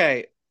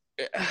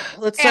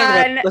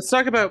 Let's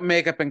talk about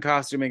makeup and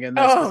costuming in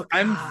this. Oh,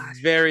 I'm God.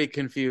 very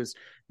confused.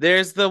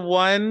 There's the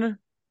one.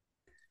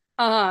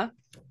 Uh-huh.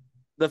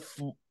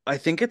 I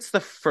think it's the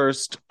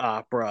first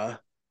opera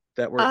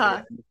that we're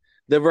Uh-huh. in.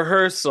 The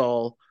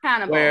rehearsal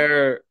Hannibal.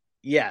 where,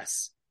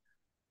 yes,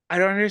 I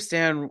don't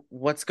understand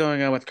what's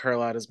going on with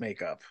Carlotta's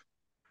makeup.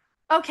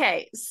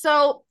 Okay,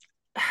 so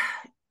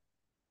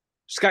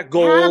She's got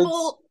gold.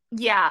 Hannibal,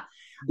 yeah.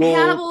 Gold.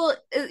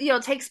 Hannibal,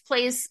 takes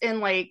place in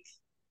like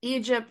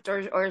Egypt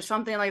or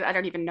something like that. I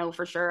don't even know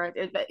for sure.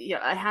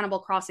 Hannibal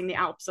crossing the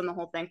Alps and the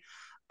whole thing.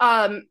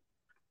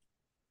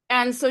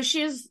 And so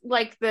she's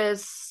like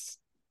this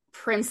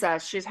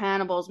princess. She's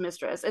Hannibal's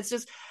mistress. It's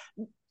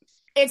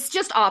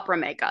just opera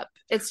makeup.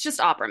 It's just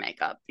opera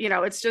makeup.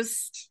 Okay.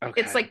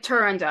 It's like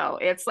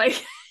Turandot. It's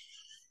like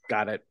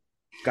Got it.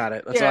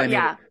 That's all I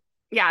need.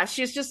 Yeah.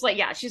 She's just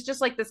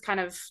like this kind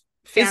of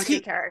fancy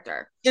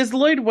character. Is Andrew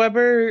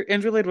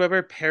Lloyd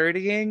Webber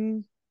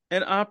parodying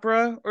an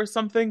opera or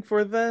something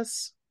for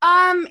this?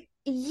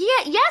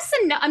 Yeah, yes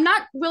and no. I'm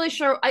not really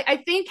sure. I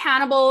think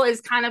Hannibal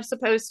is kind of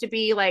supposed to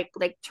be like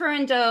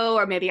Turandot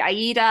or maybe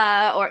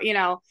Aida or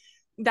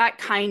that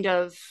kind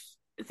of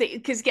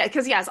thing.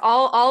 Because yes,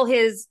 all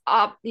his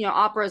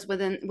operas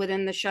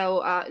within the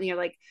show,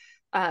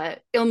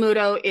 Il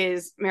Muto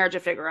is Marriage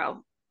of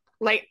Figaro.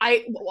 Like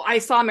I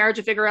saw Marriage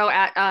of Figaro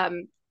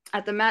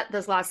at the Met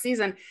this last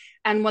season,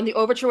 and when the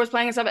overture was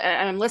playing and stuff,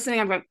 and I'm listening,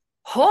 I'm going,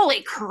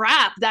 holy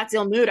crap, that's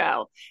Il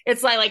Muto.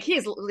 It's like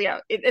he's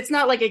it's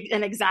not like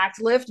an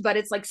exact lift, but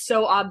it's like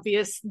so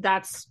obvious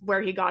that's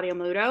where he got Il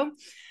Muto.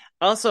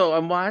 Also,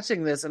 I'm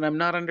watching this and I'm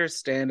not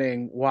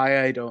understanding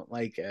why I don't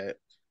like it,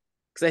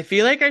 because I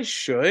feel like I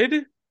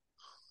should.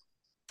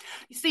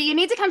 See, you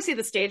need to come see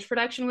the stage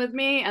production with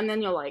me, and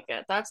then you'll like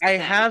it. That's the I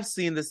thing. have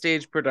seen the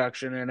stage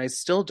production and I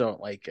still don't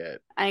like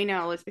it. I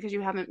know it's because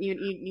you haven't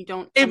you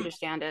don't It-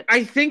 understand it,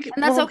 I think,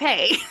 and that's well,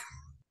 okay.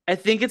 I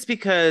think it's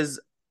because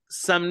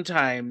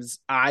sometimes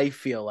I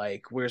feel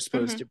like we're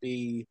supposed to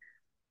be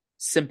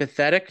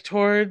sympathetic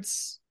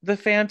towards the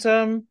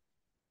Phantom,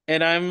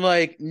 and I'm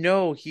like,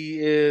 no, he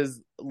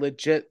is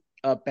legit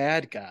a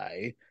bad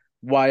guy.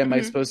 Why am I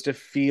Mhm. supposed to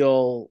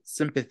feel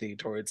sympathy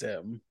towards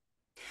him?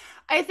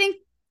 I think,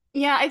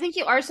 yeah, I think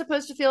you are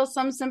supposed to feel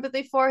some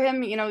sympathy for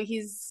him.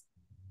 He's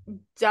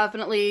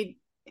definitely,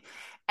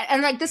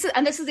 and like this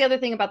is the other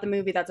thing about the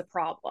movie that's a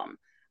problem.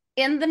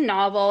 In the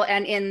novel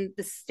and in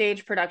the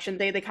stage production,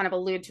 they kind of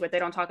allude to it. They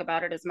don't talk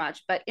about it as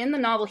much, but in the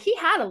novel, he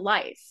had a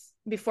life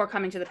before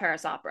coming to the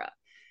Paris Opera.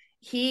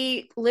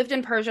 He lived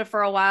in Persia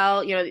for a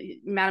while.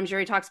 Madame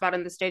Jury talks about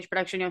in the stage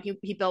production.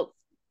 He built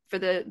for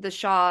the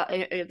Shah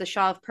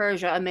of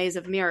Persia a maze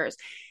of mirrors.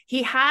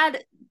 He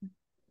had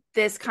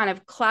this kind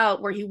of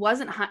clout where he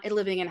wasn't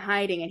living in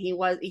hiding, and he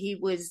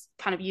was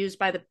kind of used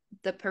by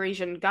the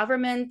Parisian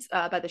government,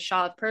 by the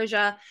Shah of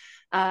Persia,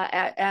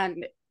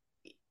 and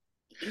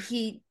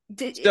he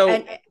did,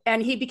 So,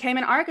 and he became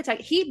an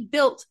architect. He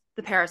built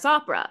the Paris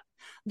Opera.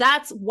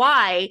 That's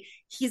why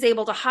he's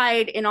able to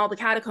hide in all the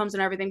catacombs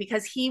and everything,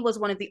 because he was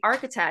one of the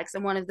architects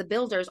and one of the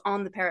builders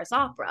on the Paris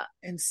Opera.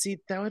 and see,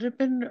 that would have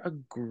been a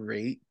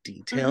great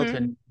detail Mm-hmm.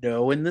 to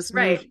know in this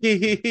Right.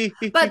 movie.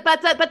 But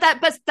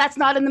that's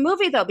not in the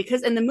movie though,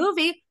 because in the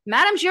movie,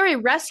 Madame Jury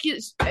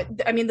rescues.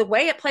 I mean, the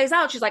way it plays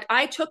out, she's like,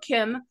 I took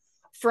him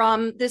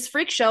from this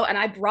freak show and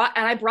I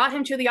brought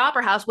him to the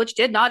opera house, which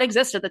did not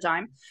exist at the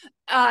time,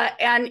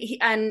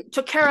 and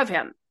took care of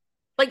him.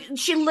 Like,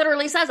 she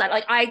literally says that,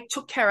 like, I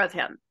took care of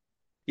him.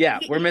 Yeah,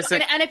 we're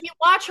missing. And if you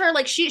watch her,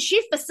 like, she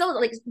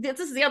facilitates. Like, this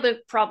is the other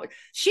problem.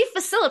 She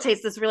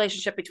facilitates this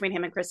relationship between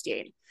him and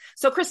Christine.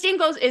 So Christine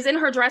is in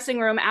her dressing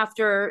room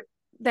after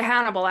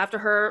after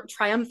her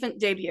triumphant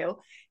debut,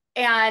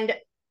 and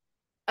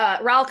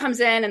Raoul comes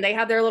in and they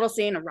have their little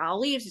scene. And Raoul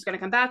leaves. He's going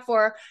to come back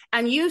for her,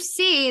 and you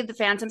see the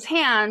Phantom's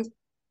hand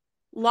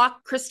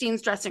lock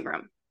Christine's dressing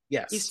room.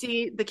 Yes. You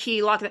see the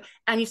key lock,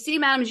 and you see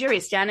Madame Jury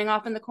standing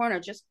off in the corner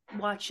just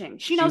watching.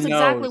 She knows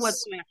exactly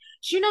what's going on.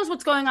 She knows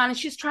what's going on, and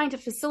she's trying to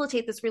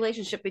facilitate this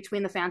relationship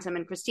between the Phantom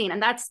and Christine.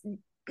 And that's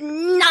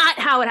not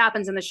how it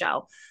happens in the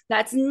show.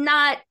 That's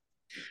not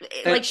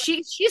like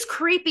she's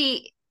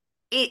creepy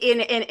in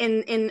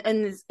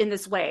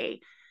this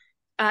way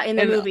in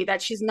the movie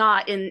that she's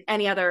not in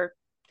any other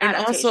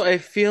adaptation. And also, I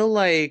feel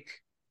like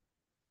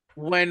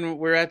when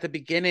we're at the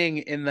beginning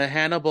in the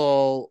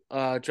Hannibal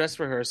dress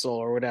rehearsal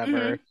or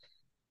whatever,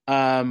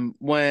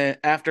 when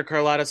after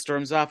Carlotta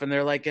storms off and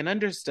they're like an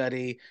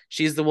understudy,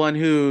 she's the one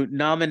who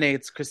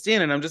nominates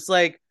Christine, and I'm just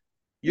like,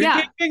 you're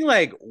giving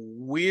like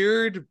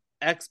weird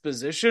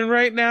exposition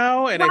right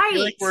now, and I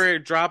feel like we're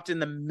dropped in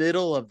the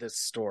middle of this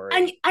story.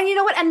 And you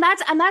know what? And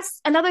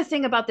that's another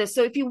thing about this.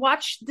 So if you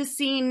watch the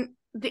scene,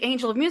 the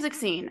Angel of Music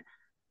scene,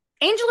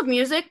 Angel of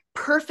Music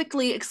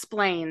perfectly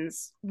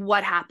explains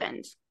what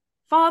happened.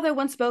 Father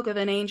once spoke of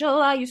an angel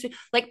I used to,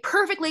 like,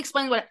 perfectly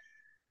explain what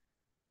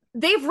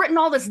they've written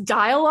all this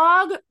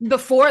dialogue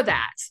before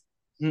that.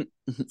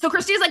 So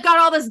Christine's like got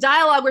all this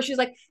dialogue where she's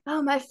like,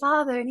 oh, my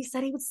father, and he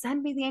said he would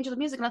send me the Angel of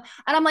Music, and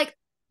I'm like,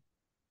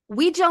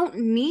 we don't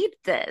need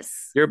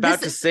this. You're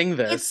about to sing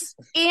this.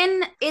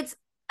 It's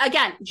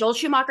again, Joel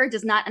Schumacher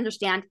does not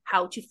understand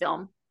how to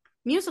film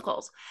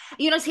musicals.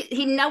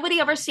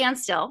 Nobody ever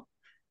stands still.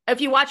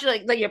 If you watch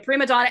like your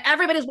prima donna,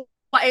 everybody's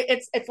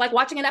it's like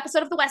watching an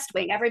episode of The West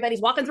Wing.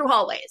 Everybody's walking through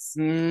hallways.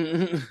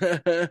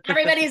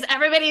 everybody's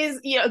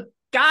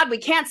God, we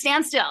can't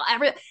stand still.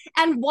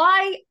 And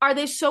why are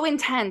they so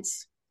intent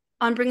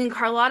on bringing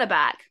Carlotta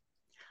back?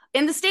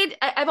 In the stage,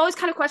 I've always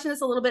kind of questioned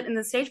this a little bit in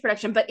the stage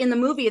production, but in the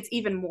movie, it's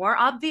even more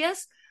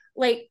obvious.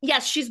 Like,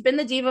 yes, she's been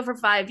the diva for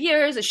 5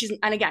 years.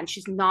 And again,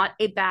 she's not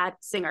a bad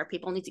singer.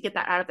 People need to get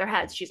that out of their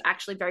heads. She's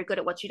actually very good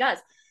at what she does.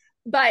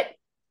 But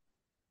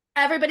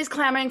everybody's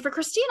clamoring for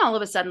Christine all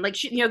of a sudden. Like,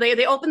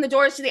 they open the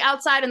doors to the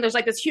outside and there's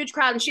like this huge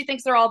crowd and she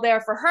thinks they're all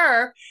there for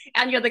her.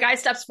 And, the guy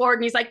steps forward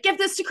and he's like, give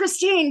this to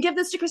Christine, give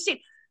this to Christine.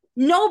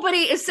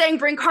 Nobody is saying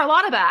bring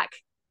Carlotta back.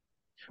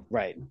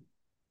 Right.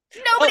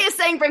 Nobody is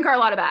saying bring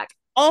Carlotta back.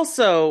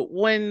 Also,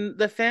 when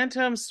the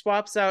Phantom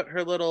swaps out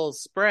her little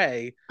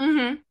spray,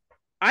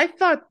 I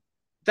thought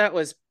that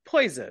was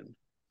poison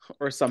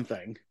or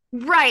something.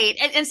 Right.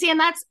 And see,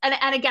 and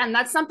again,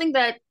 that's something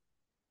that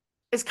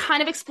is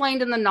kind of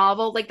explained in the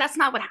novel. Like, that's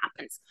not what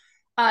happens.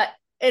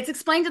 It's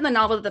explained in the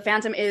novel that the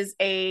Phantom is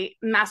a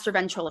master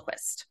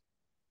ventriloquist.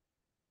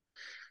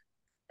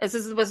 This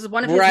is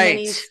one of his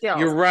many skills.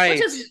 You're right.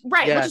 Which is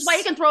right. Yes. Which is why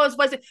he can throw his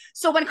voice.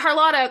 So when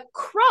Carlotta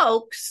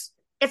croaks,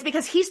 it's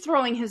because he's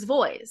throwing his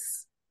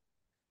voice.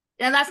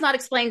 And that's not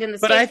explained in the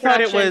But I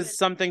thought it was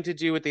something to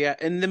do with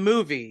in the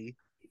movie.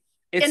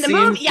 In the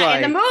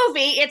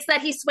movie, it's that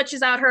he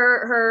switches out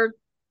her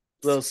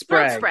little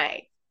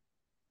spray.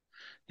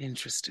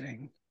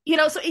 Interesting.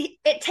 So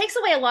it takes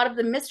away a lot of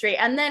the mystery.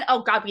 And then,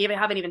 oh God, we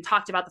haven't even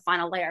talked about the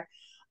final layer.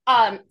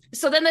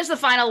 So then there's the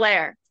final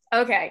layer.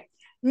 Okay.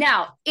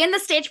 Now, in the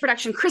stage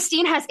production,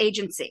 Christine has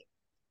agency.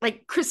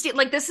 Like Christine,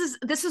 like this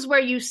is where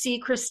you see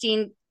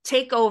Christine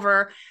take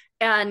over,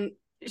 and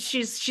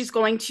she's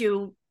going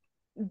to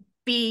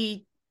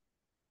be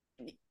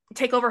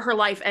take over her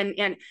life,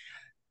 and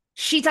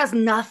she does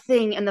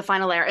nothing in the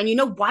final layer. And you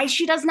know why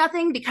she does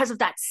nothing? Because of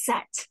that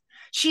set.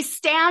 She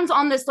stands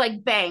on this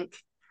like bank.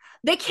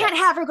 They can't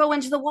have her go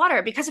into the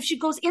water, because if she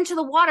goes into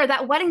the water,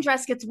 that wedding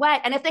dress gets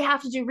wet. And if they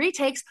have to do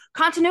retakes,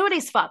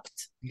 continuity's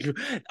fucked.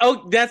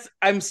 Oh,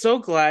 I'm so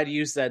glad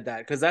you said that,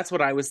 because that's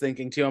what I was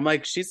thinking too. I'm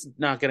like, she's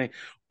not gonna.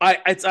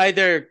 It's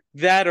either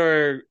that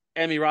or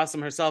Emmy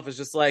Rossum herself is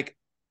just like,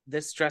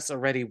 this dress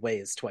already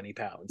weighs 20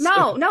 pounds.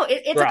 No,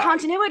 it's a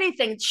continuity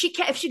thing. She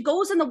can't, if she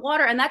goes in the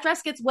water and that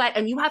dress gets wet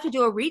and you have to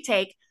do a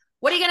retake,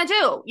 what are you gonna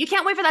do? You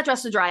can't wait for that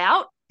dress to dry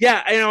out.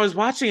 Yeah, and I was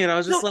watching it, I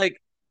was just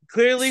like,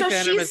 clearly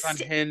Phantom is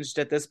unhinged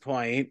at this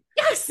point.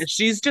 Yes. And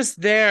she's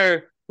just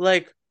there,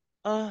 like,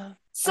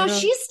 so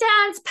she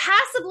stands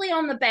passively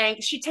on the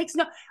bank. She takes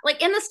no,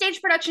 like in the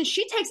stage production,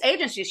 she takes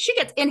agency. She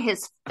gets in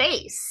his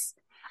face.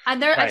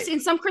 And there, I've seen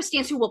some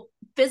Christines who will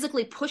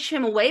physically push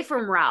him away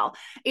from Raoul.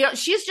 You know,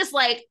 she's just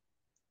like,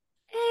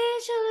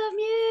 Angel of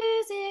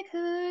music,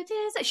 who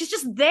designed? She's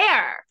just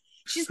there.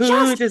 She's who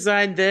just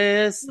designed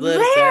this?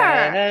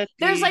 There.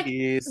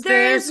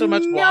 There's so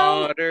much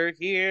water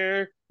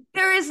here.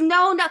 There is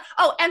no.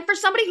 Oh, and for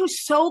somebody who's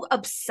so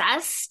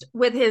obsessed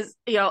with his,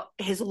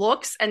 his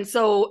looks and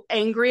so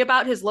angry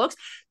about his looks,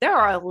 there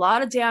are a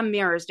lot of damn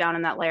mirrors down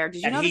in that layer.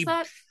 Did you notice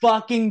that?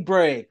 Fucking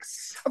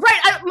breaks. Right.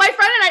 My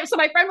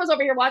friend was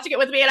over here watching it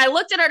with me, and I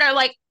looked at her and I'm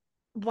like,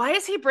 why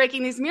is he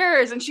breaking these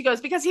mirrors? And she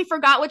goes, because he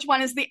forgot which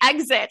one is the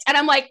exit. And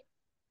I'm like,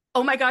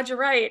 oh my God, you're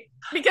right.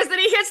 Because then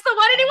he hits the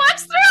one and he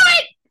walks through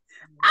it.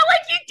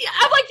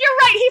 I'm like, you're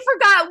right. He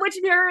forgot which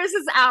mirrors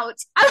is out.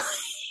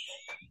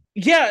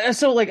 Yeah,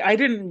 so like I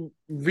didn't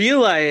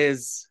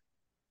realize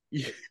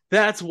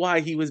that's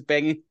why he was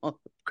banging,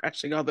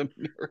 crashing on the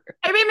mirror.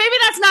 I mean, maybe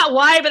that's not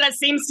why, but that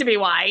seems to be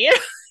why.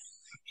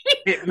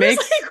 It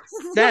makes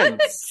sense.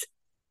 What?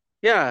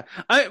 Yeah.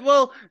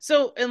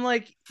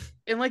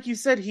 And like you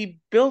said, he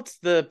built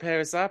the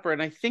Paris Opera,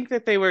 and I think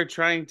that they were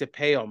trying to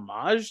pay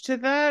homage to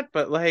that,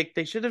 but like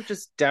they should have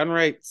just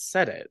downright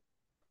said it.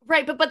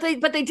 Right, but they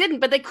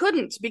didn't, but they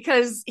couldn't,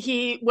 because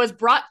he was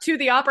brought to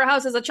the opera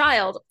house as a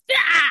child.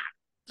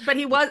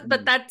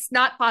 But that's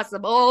not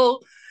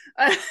possible.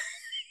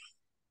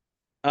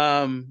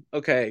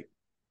 Okay.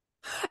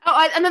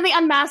 Oh, and then the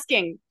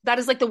unmasking. That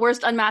is like the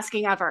worst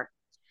unmasking ever.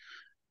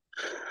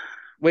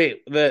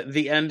 Wait,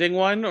 the ending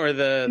one or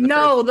the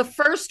no, the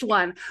first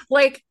one.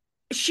 Like,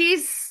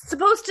 she's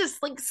supposed to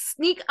like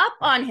sneak up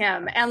on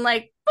him, and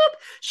like, boop,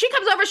 she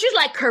comes over, she's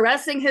like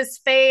caressing his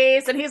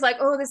face, and he's like,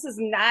 oh, this is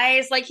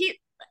nice. Like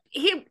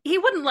he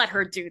wouldn't let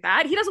her do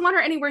that. He doesn't want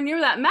her anywhere near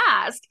that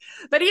mask.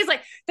 But he's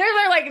like,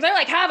 they're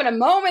like having a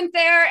moment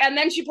there, and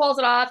then she pulls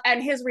it off,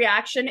 and his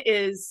reaction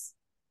is,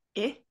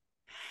 eh.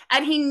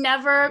 And he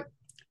never.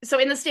 So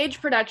in the stage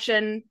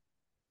production,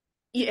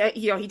 he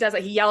does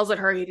it. He yells at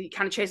her. He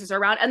kind of chases her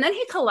around, and then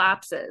he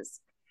collapses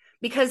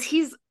because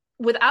he's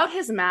without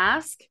his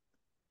mask.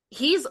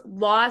 He's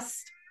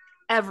lost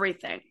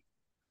everything.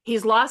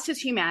 He's lost his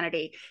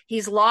humanity.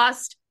 He's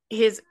lost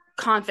his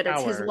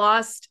confidence. Power. He's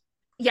lost.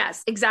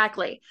 Yes,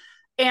 exactly.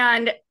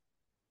 And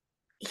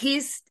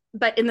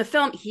but in the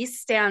film, he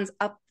stands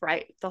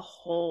upright the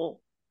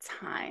whole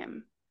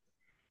time.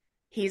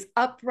 He's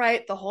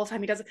upright the whole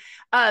time. He doesn't.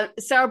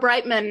 Sarah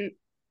Brightman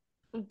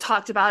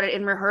talked about it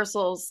in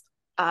rehearsals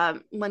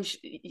when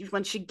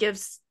she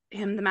gives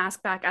him the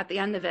mask back at the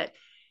end of it.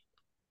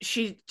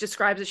 She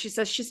describes it. She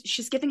says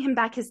she's giving him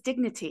back his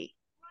dignity.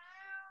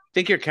 I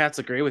think your cats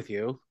agree with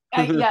you.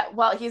 Yeah.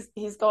 Well,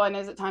 he's going.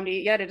 Is it time to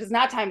eat yet? It is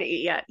not time to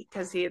eat yet,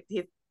 because he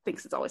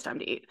thinks it's always time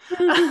to eat.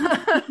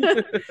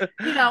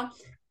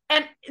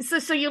 And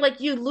so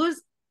you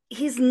lose.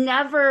 He's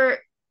never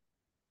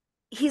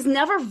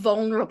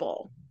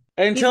vulnerable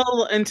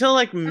until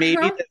like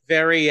maybe the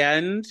very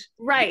end,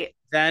 right?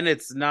 Then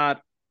it's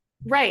not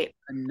right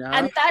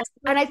enough.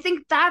 And I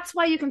think that's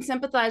why you can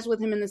sympathize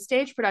with him in the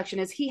stage production,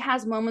 is he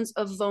has moments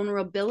of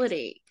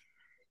vulnerability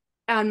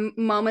and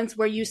moments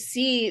where you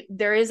see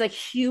there is a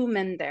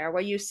human there,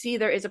 where you see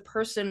there is a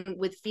person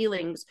with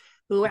feelings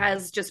who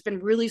has just been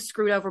really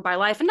screwed over by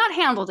life and not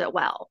handled it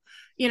well,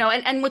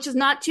 and which is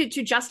not to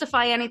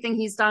justify anything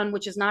he's done,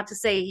 which is not to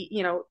say,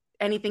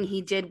 anything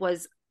he did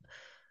was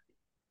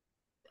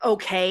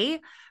okay,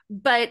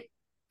 but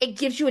it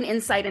gives you an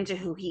insight into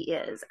who he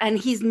is. And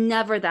he's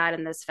never that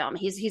in this film.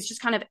 He's just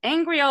kind of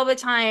angry all the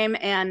time,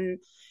 and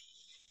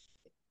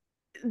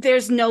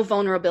there's no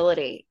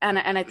vulnerability. And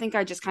I think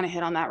I just kind of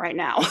hit on that right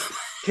now.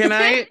 Can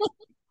I?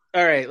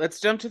 All right, let's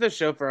jump to the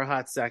show for a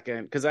hot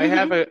second, because I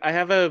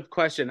have a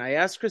question. I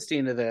asked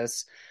Christina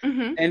this,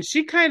 and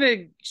she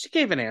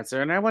gave an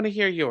answer, and I want to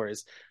hear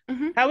yours.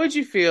 How would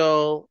you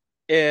feel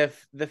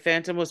if the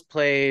Phantom was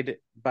played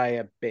by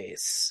a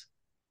bass?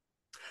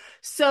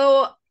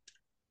 So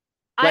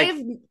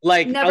I've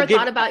never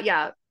thought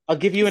about, I'll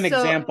give you an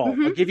example.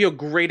 I'll give you a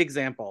great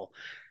example.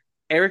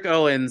 Eric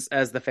Owens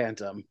as the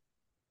Phantom.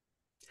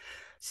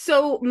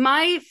 So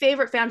my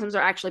favorite Phantoms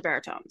are actually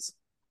baritones.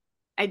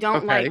 I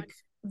don't Okay. like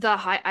the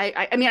high.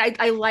 I mean,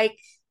 I like,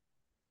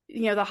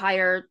 the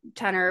higher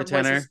tenor The was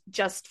tenor.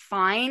 just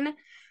fine.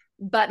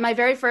 But my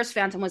very first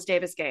Phantom was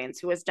Davis Gaines,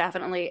 who was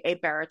definitely a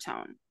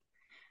baritone.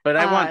 But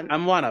Um, I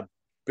want a I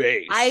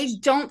bass.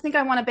 don't think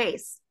I want a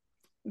bass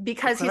Okay.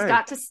 because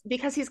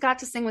he's got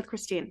to sing with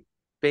Christine.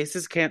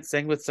 Basses can't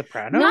sing with Not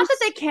that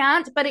they sopranos?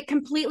 can't, but it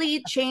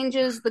completely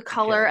changes the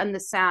color Okay. and the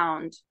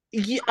sound.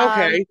 Yeah, Um,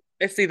 okay.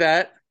 I see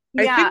that.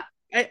 I think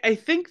yeah, I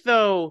think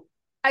though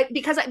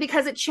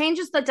because it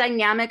changes the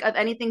dynamic of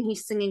anything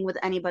he's singing with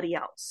anybody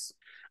else.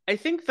 I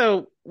think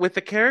though with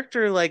a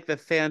character like the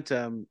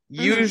Phantom,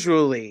 Hmm.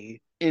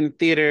 usually in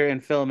theater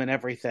and film and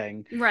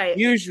everything, Right.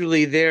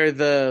 usually they're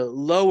the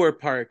lower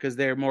part because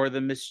they're more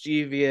the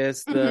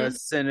mischievous, the Hmm.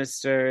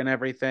 sinister and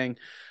everything.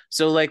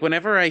 So like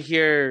whenever I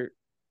hear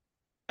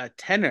a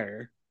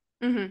tenor,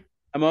 Hmm.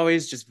 I'm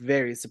always just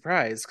very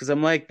surprised because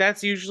I'm like,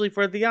 that's usually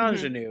for the Hmm.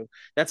 ingenue.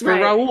 That's for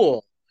Right.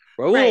 Raoul.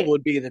 Raoul Right.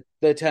 would be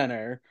the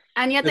tenor.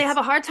 And yet they have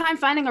That's a hard time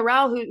finding a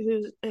Rao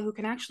who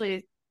can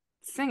actually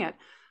sing it.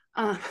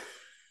 Uh,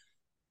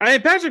 I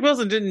mean, Patrick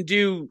Wilson didn't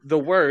do the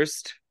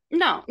worst.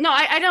 no,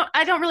 I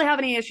don't really have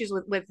any issues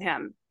with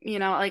him.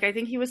 Like I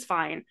think he was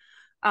fine.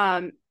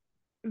 Um,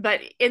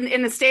 but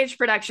in the stage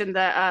production,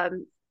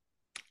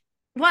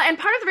 well, and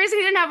part of the reason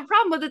he didn't have a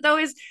problem with it though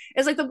is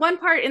like the one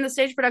part in the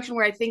stage production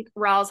where I think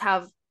Raoul's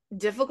have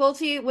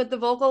difficulty with the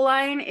vocal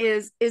line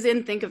is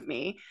in Think of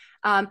Me.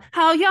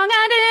 How young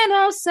and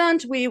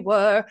innocent we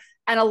were.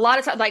 And a lot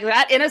of times, like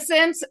that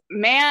innocence,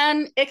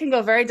 man, it can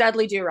go very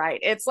deadly do right.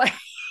 It's like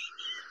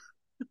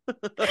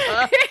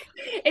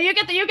and you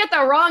get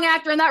the wrong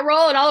actor in that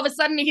role, and all of a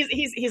sudden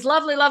he's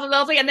lovely, lovely,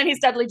 lovely, and then he's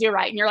deadly do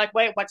right, and you're like,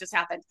 wait, what just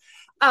happened?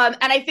 And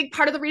I think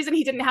part of the reason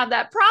he didn't have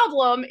that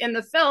problem in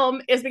the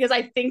film is because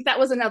I think that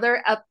was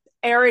another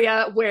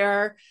area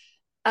where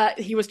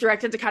he was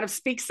directed to kind of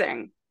speak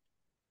sing,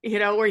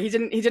 where he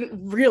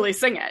didn't really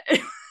sing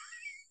it.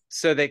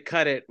 So they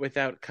cut it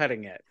without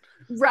cutting it.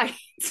 Right.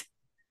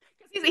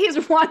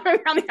 He's wandering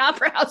around the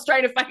opera house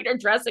trying to find her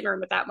dressing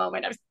room at that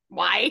moment.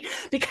 Why?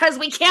 Because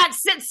we can't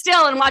sit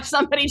still and watch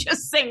somebody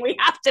just sing. We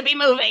have to be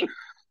moving.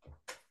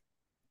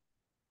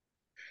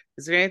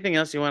 Is there anything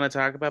else you want to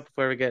talk about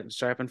before we get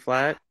sharp and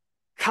flat?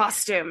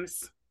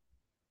 Costumes.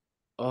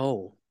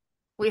 Oh,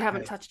 We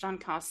haven't okay. touched on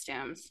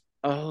costumes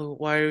Oh,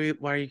 why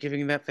are you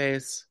giving that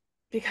face?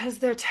 because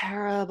they're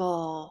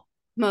terrible.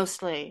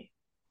 Mostly,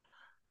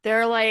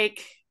 they're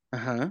like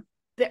Uh-huh.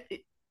 they're,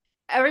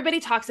 everybody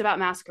talks about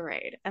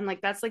Masquerade, and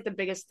like that's like the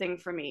biggest thing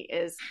for me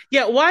is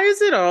Yeah, why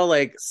is it all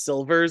like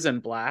silvers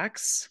and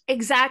blacks?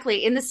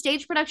 exactly in the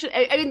stage production.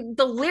 I mean,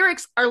 the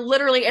lyrics are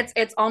literally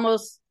it's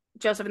almost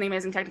Joseph and the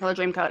Amazing Technicolor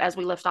Dreamcoat as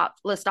we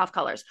list off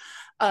colors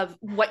of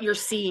what you're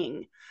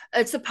seeing.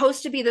 It's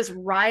supposed to be this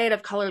riot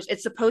of colors.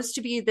 It's supposed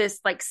to be this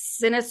like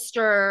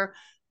sinister,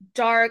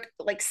 dark,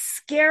 like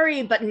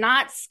scary but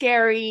not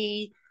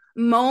scary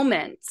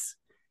moment,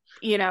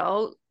 you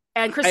know.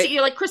 And I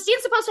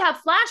Christine's supposed to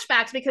have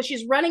flashbacks because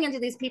she's running into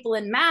these people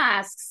in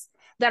masks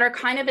that are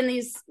kind of in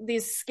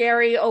these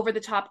scary over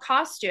the top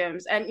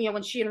costumes. And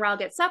when she and Raul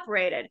get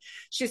separated,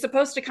 she's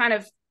supposed to kind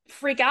of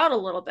freak out a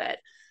little bit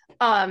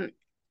um,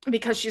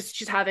 because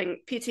she's having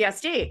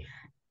PTSD.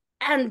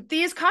 And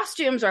these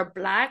costumes are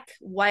black,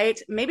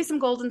 white, maybe some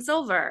gold and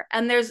silver.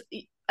 And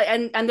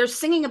they're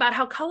singing about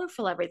how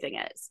colorful everything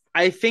is.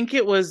 I think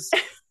it was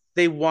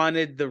they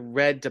wanted the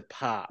red to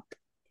pop.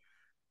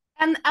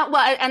 And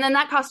then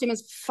that costume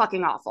is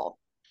fucking awful.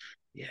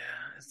 Yeah,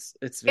 it's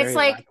It's very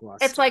like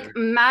it's like lackluster.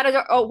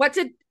 Matador.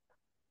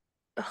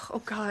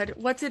 Oh God,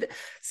 what did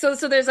so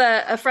there's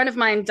a friend of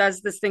mine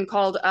does this thing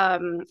called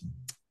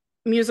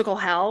musical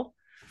hell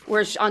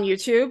where on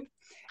YouTube.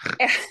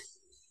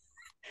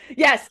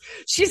 Yes,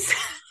 she's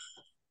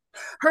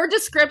her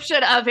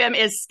description of him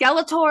is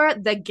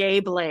Skeletor the gay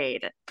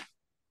blade.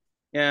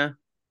 Yeah,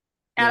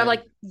 And I'm yeah.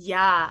 like,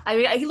 yeah. I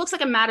mean, he looks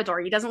like a matador.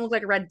 He doesn't look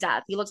like a Red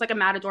Death. He looks like a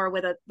matador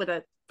with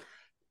a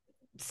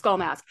skull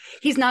mask.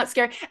 He's not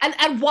scary.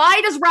 And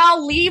why does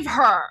Raul leave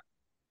her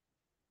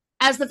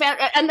as the fan?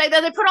 And they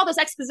put all this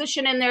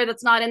exposition in there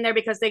that's not in there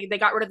because they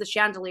got rid of the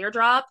chandelier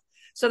drop.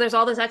 So there's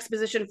all this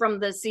exposition from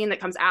the scene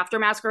that comes after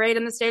Masquerade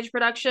in the stage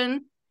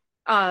production.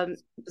 Um,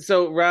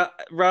 So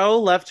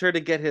Raul left her to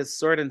get his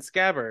sword and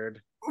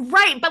scabbard,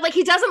 right, but like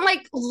he doesn't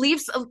like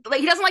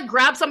he doesn't like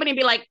grab somebody and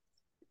be like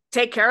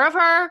take care of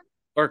her.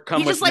 or He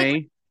come just with like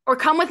me. or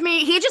come with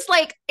me. He just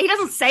like he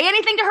doesn't say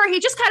anything to her.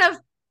 He just kind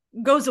of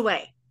goes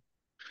away.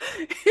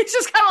 He's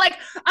just kind of like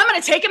I'm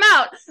gonna take him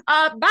out.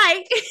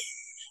 Bye.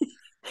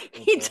 Oh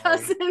he boy.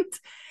 doesn't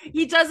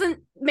he doesn't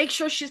make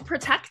sure she's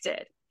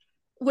protected,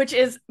 which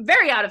is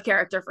very out of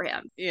character for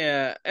him.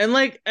 Yeah, I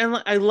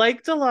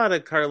liked a lot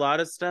of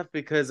Carlotta stuff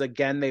because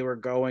again they were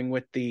going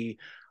with the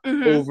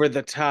Mm-hmm. over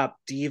the top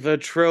diva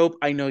trope.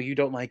 I know you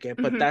don't like it,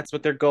 but Mm-hmm. that's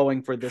what they're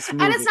going for this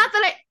And it's movie. not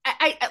that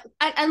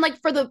and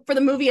like for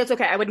the movie, it's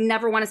okay. I would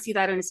never want to see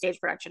that in a stage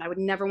production. I would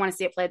never want to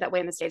see it played that way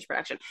in the stage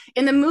production.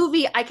 In the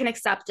movie, I can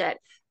accept it,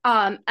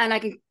 and I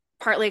can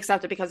partly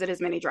accept it because it is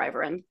Minnie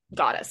Driver and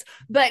Goddess.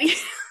 But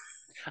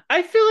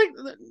I feel like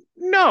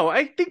no,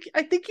 I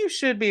think you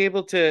should be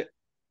able to,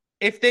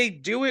 if they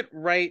do it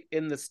right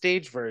in the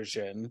stage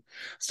version.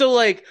 So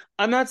like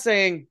I'm not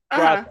saying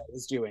Broadway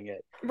is doing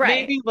it. Right.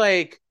 Maybe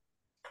like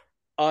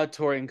a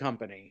touring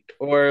company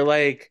or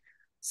like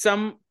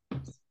some,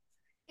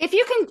 if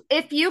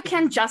you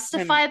can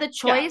justify the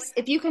choice,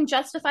 if you can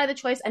justify the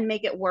choice and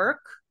make it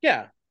work,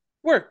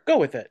 go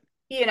with it.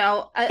 You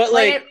know, but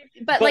like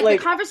the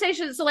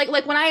conversation. So like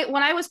when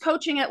I was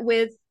coaching it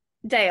with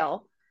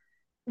Dale,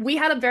 we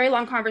had a very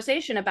long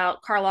conversation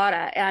about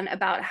Carlotta and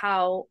about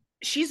how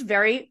she's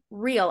very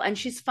real and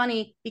she's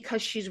funny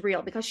because she's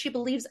real, because she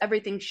believes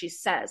everything she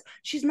says.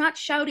 She's not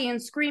shouty and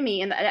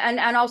screamy.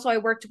 And also I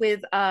worked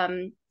with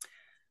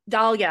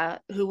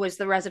Dahlia, who was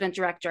the resident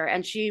director,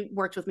 and she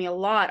worked with me a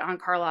lot on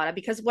Carlotta,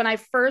 because when I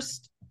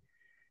first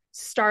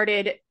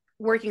started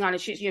working on it,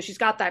 she's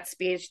got that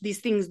speech, these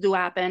things do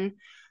happen.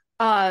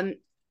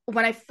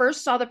 When I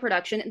first saw the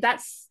production,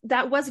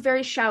 that was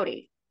very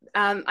shouty.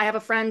 I have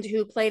a friend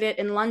who played it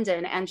in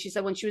London, and she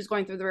said when she was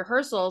going through the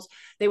rehearsals,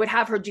 they would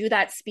have her do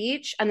that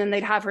speech, and then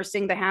they'd have her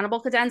sing the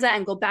Hannibal cadenza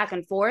and go back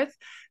and forth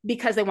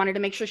because they wanted to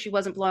make sure she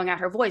wasn't blowing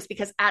out her voice,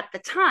 because at the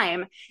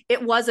time,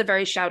 it was a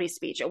very shouty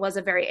speech. It was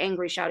a very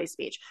angry, shouty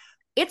speech.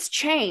 It's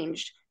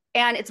changed,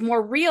 and it's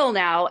more real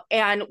now,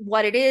 and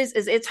what it is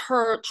it's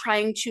her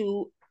trying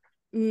to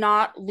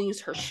not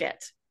lose her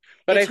shit.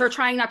 But it's her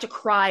trying not to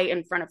cry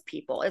in front of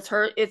people. It's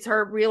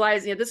her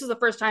realizing this is the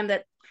first time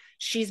that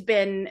she's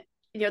been,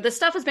 this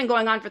stuff has been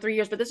going on for 3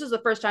 years, but this is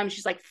the first time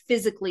she's like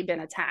physically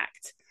been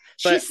attacked.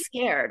 She's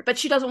scared, but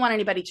she doesn't want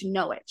anybody to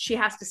know it. She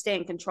has to stay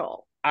in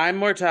control. I'm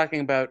more talking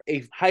about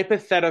a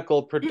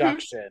hypothetical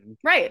production.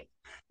 Mm-hmm. Right.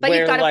 But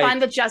you've got to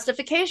find the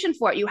justification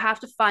for it. You have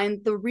to find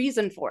the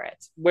reason for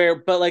it.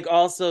 But like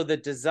also the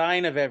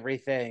design of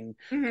everything.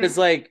 Because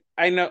like,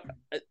 I know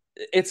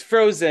it's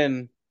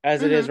Frozen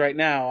as it is right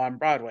now on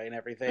Broadway and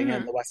everything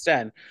and the West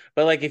End.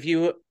 But like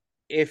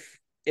if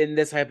in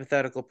this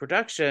hypothetical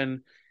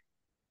production,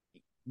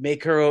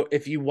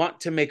 if you want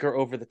to make her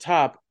over the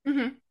top,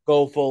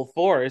 go full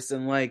force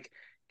and like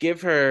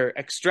give her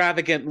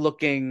extravagant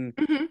looking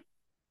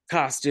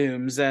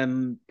costumes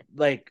and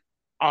like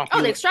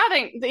the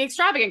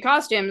extravagant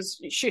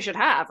costumes she should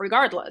have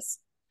regardless.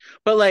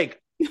 But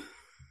like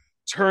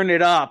turn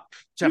it up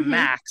to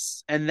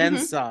max and then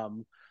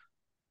some.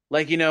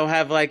 Like,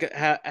 have like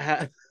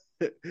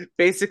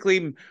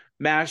basically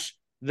mash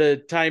the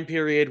time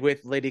period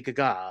with Lady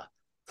Gaga.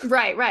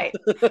 Right.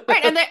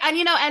 And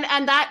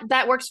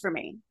that works for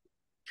me.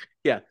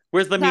 Yeah.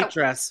 Where's the meat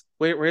dress?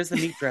 Where's the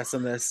meat dress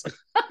in this?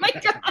 Oh my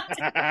God.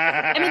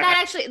 I mean,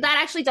 that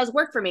actually does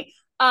work for me.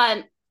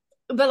 But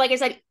like I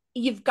said,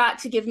 you've got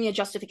to give me a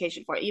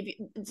justification for it.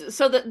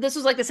 This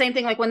was like the same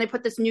thing, like when they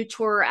put this new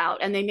tour out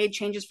and they made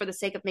changes for the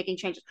sake of making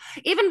changes.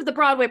 Even the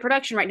Broadway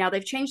production right now,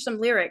 they've changed some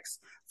lyrics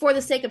for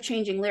the sake of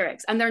changing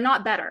lyrics, and they're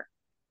not better.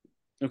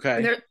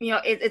 Okay. They're,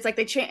 it's like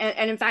they change,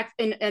 and in fact,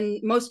 in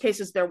most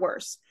cases, they're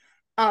worse.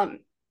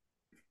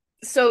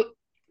 So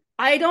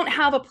I don't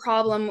have a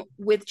problem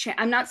with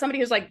I'm not somebody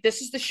who's like,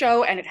 this is the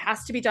show and it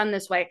has to be done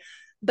this way,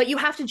 but you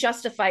have to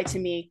justify to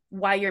me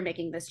why you're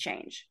making this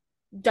change.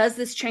 Does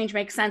this change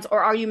make sense,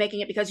 or are you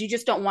making it because you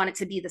just don't want it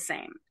to be the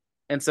same?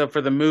 And so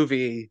for the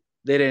movie,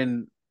 they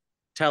didn't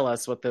tell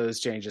us what those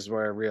changes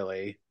were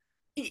really.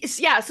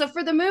 Yeah, so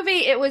for the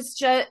movie, it was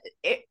just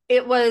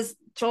it was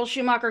Joel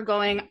Schumacher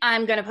going,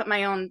 I'm going to put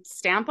my own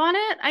stamp on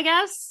it, I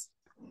guess.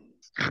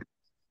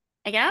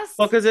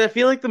 Well, because I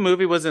feel like the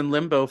movie was in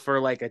limbo for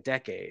like a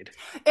decade.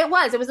 It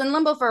was in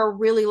limbo for a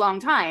really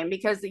long time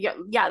because,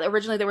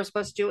 originally they were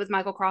supposed to do it with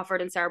Michael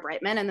Crawford and Sarah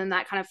Brightman, and then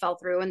that kind of fell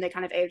through and they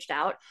kind of aged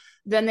out.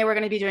 Then they were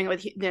going to be doing it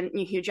with, then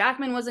Hugh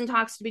Jackman was in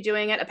talks to be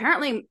doing it.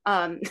 Apparently,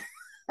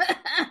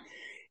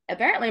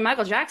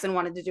 Michael Jackson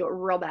wanted to do it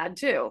real bad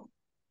too.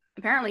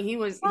 Apparently he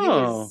was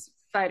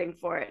fighting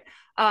for it.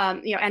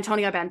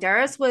 Antonio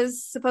Banderas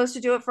was supposed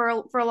to do it for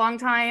a long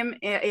time,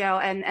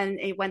 and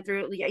it went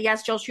through.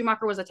 Yes, Joel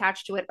Schumacher was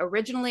attached to it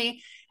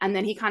originally, and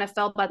then he kind of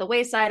fell by the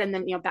wayside. And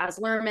then Baz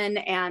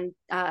Luhrmann and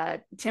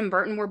Tim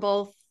Burton were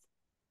both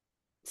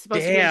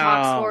supposed to be in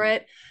talks for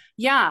it.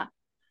 Yeah,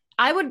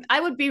 I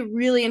would be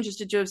really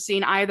interested to have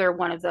seen either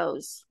one of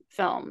those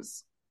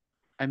films.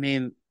 I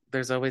mean,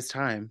 there's always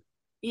time.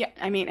 Yeah,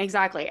 I mean,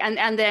 exactly. And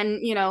then,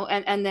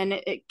 and then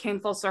it came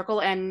full circle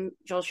and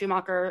Joel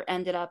Schumacher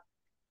ended up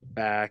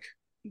back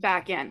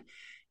in.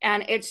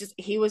 And it's just,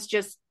 he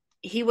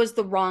was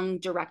the wrong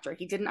director.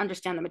 He didn't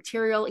understand the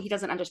material. He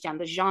doesn't understand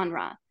the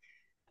genre.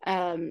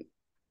 And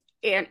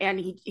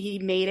he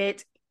made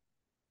it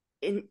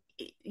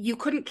you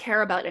couldn't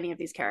care about any of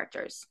these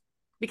characters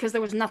because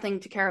there was nothing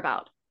to care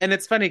about. And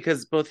it's funny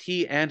because both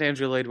he and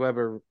Andrew Lloyd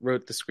Webber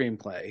wrote the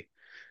screenplay.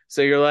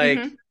 So you're like,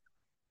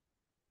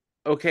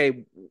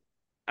 okay,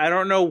 I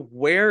don't know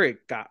where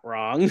it got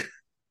wrong.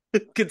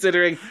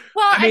 Considering,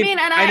 Well, I I mean, mean,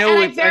 and I I know and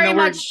I it's, I very know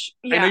we're, much,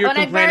 I know yeah, you're and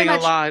I very complaining a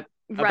much, lot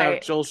about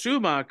right. Joel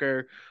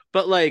Schumacher,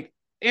 but like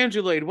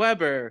Andrew Lloyd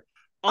Webber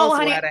Oh,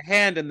 also had honey. a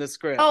hand in the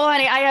script. Oh,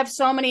 honey, I have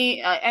so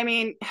many. I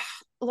mean,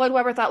 Lloyd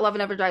Webber thought Love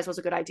Never Dies was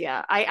a good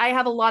idea. I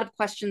have a lot of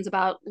questions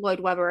about Lloyd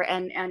Webber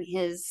and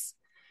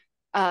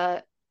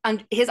uh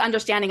his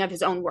understanding of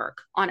his own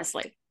work.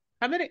 Honestly,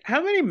 How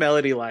many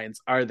melody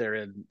lines are there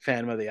in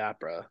Phantom of the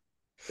Opera?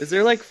 Is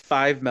there like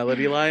five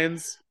melody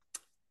lines?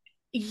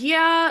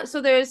 yeah.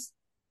 So there's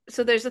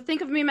a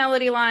Think of Me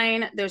melody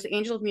line. There's the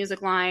Angel of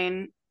Music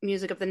line,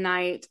 Music of the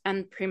Night,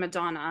 and Prima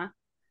Donna,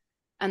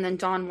 and then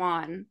Don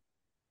Juan.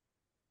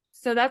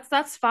 So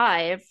that's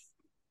five,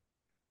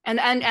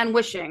 and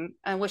Wishing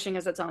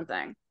is its own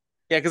thing.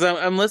 Yeah, because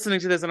I'm listening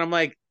to this and I'm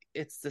like,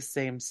 it's the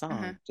same Uh-huh.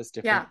 song, just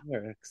different Yeah,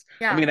 lyrics.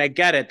 I yeah. mean, I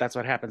get it. That's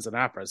what happens in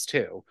operas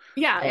too.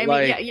 Yeah, But I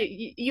mean, yeah,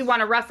 like, you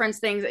want to reference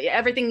things.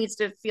 Everything needs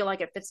to feel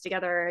like it fits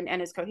together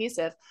and is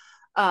cohesive.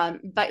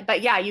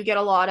 But yeah, you get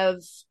a lot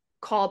of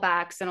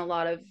callbacks and a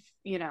lot of,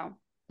 you know,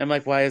 I'm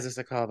like, why is this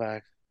a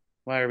callback?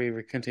 Why are we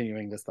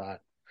continuing this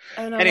thought?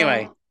 I don't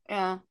Anyway,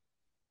 know.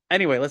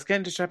 Yeah, let's get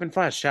into Sharp and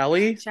Flash, shall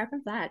we?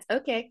 sharpen that.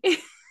 Okay.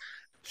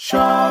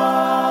 Sharp,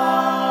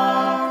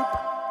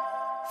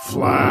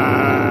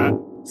 flat.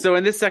 So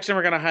in this section,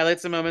 we're going to highlight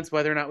some moments,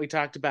 whether or not we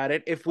talked about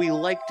it. If we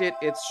liked it,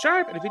 it's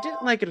sharp, and if we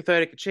didn't like it or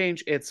thought it could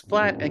change, it's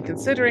flat. And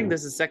considering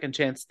this is second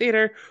chance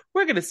theater,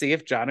 we're going to see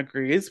if John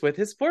agrees with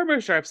his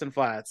former sharps and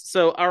flats.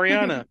 So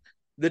Ariana,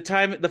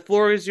 the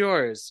floor is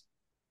yours.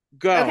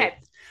 Go. Okay.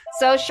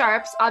 So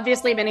Sharps,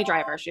 obviously Minnie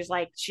Driver. She's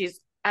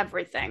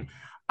everything.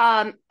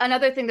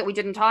 Another thing that we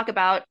didn't talk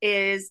about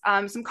is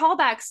some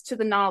callbacks to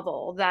the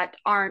novel that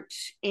aren't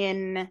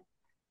in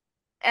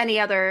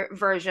any other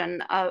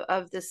version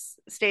of this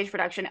stage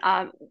production.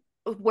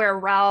 Where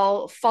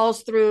Raoul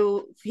falls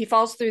through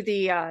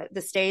the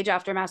stage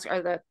after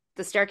the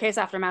staircase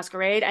after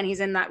Masquerade, and he's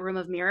in that room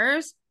of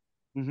mirrors.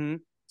 Mm-hmm.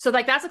 So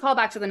like that's a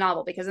callback to the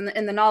novel, because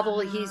in the novel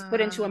he's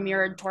put into a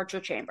mirrored torture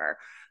chamber.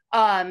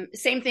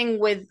 Same thing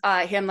with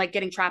him like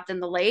getting trapped in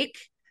the lake.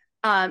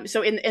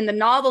 So in the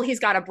novel he's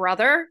got a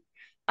brother,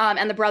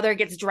 and the brother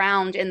gets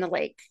drowned in the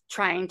lake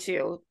trying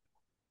to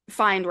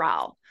find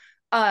Raoul.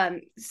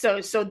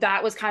 So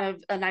that was kind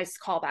of a nice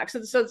callback.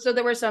 So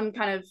there were some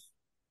kind of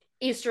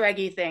Easter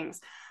eggy things.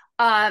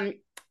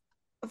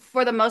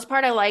 For the most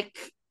part, I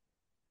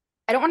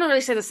don't want to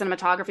really say the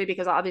cinematography,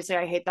 because obviously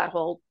I hate that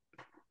whole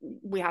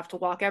we have to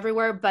walk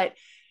everywhere, but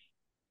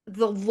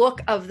the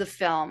look of the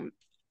film,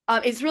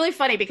 it's really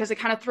funny because it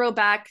kind of throw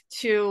back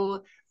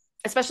to,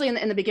 especially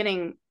in the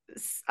beginning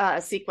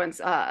sequence,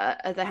 the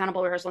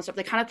Hannibal rehearsal and stuff,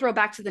 they kind of throw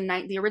back to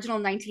the original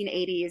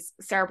 1980s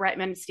Sarah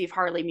Brightman, Steve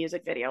Harley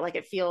music video. Like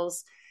it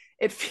feels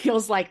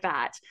like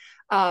that.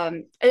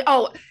 And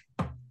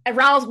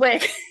Raoul's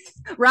wig.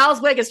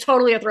 Raoul's wig is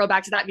totally a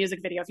throwback to that music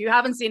video. If you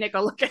haven't seen it,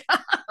 go look it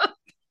up.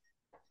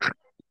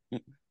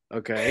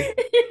 Okay.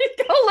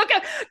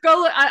 Go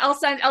look.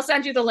 I'll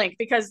send you the link,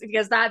 because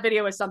that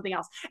video is something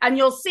else, and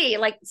you'll see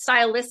like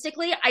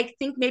stylistically. I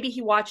think maybe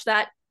he watched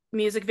that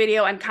music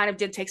video and kind of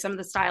did take some of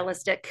the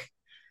stylistic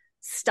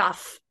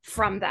stuff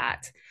from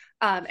that,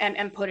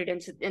 and put it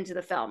into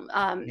the film.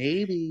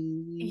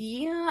 Maybe.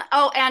 Yeah.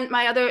 Oh, and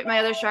my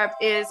other sharp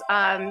is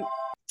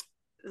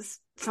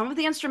some of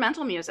the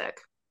instrumental music,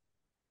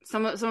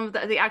 some of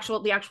the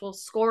actual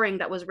scoring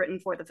that was written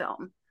for the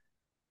film.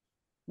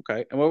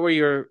 Okay. And what were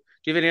your?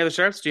 Do you have any other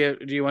sharps? Do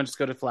you want to just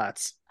go to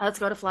flats? Let's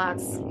go to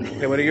flats.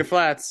 Okay. What are your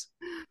flats?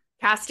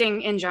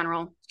 Casting in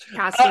general,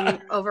 casting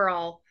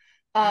overall.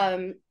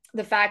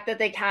 The fact that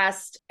they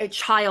cast a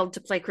child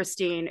to play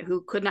Christine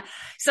who could not.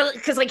 So,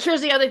 because like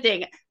here's the other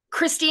thing.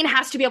 Christine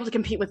has to be able to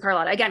compete with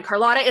Carlotta. Again,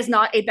 Carlotta is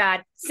not a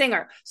bad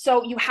singer.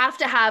 So you have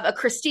to have a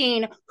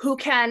Christine who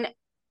can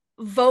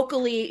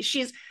vocally,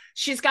 she's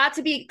got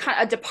to be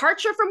kind of a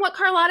departure from what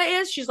Carlotta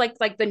is. She's like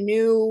the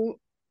new,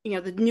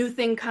 the new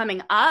thing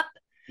coming up,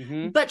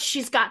 but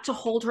she's got to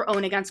hold her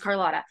own against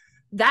Carlotta.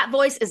 That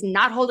voice is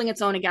not holding its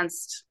own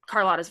against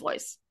Carlotta's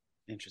voice.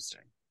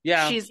 Interesting.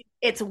 Yeah.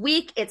 It's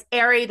weak, it's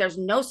airy, there's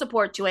no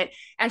support to it,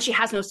 and she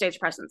has no stage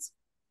presence.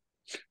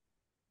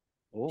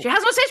 Ooh. She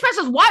has no stage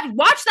presence.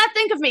 Watch that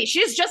Think of Me.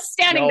 She's just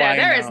standing there.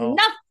 There is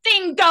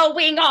nothing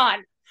going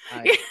on.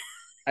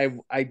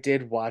 I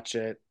did watch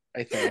it,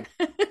 I think.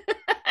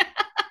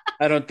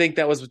 I don't think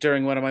that was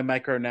during one of my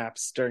micro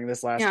naps during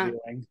this last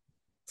viewing.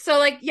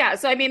 So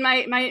so I mean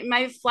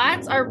my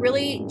flats are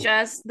really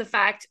just the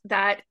fact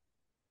that,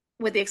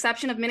 with the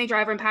exception of Minnie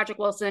Driver and Patrick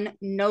Wilson,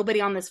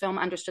 nobody on this film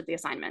understood the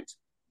assignment.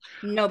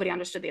 Nobody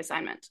understood the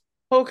assignment.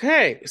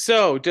 Okay,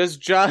 so does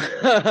John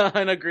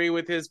agree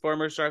with his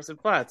former sharps and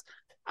flats?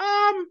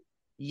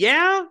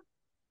 Yeah,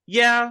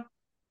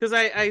 because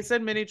I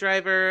said Minnie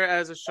Driver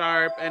as a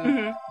sharp,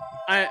 and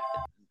I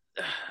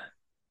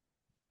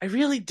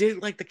really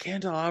did like the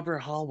candelabra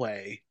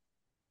hallway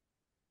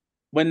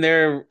when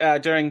they're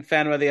during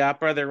Phantom of the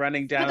Opera. They're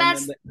running down.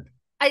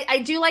 I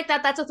do like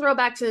that. That's a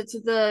throwback to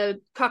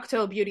the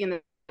Cocteau Beauty and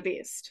the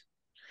Beast.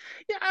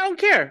 Yeah, I don't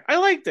care. I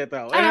liked it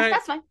though.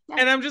 That's fine. Yeah.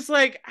 And I'm just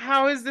like,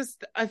 how is this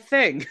a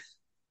thing?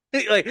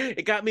 Like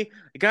it got me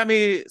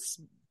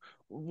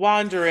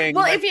wandering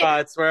Well, my if you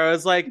thoughts where I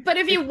was like, but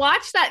if you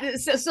watch that,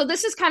 so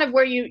this is kind of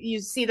where you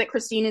see that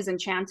Christine is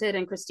enchanted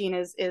and Christine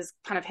is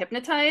kind of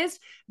hypnotized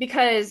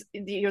because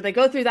they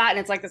go through that and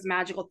it's like this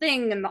magical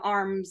thing and the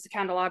arms, the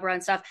candelabra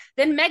and stuff.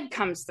 Then Meg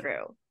comes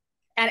through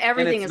and and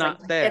everything it's is like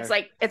not there.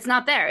 it's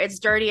not there, it's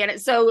dirty, and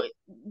so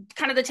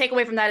kind of the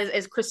takeaway from that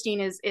is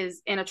Christine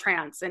is in a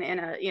trance and in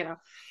a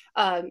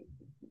um,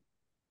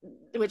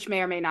 which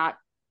may or may not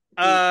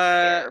be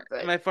fair,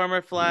 but My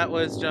former flat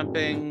was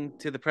jumping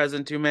to the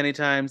present too many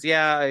times.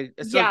 Yeah, I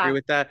still agree yeah.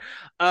 with that.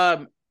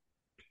 Um,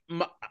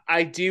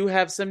 I do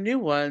have some new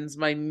ones.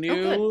 My Oh, good.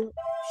 new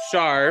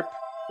Sharp.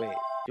 Wait,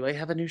 do I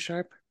have a new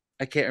Sharp?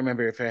 I can't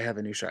remember if I have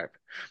a new Sharp.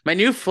 My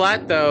new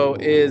flat though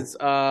is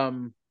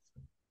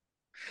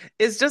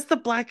just the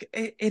black.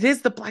 It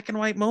is the black and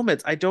white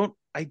moments. I don't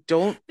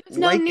There's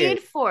no like need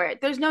it. for it.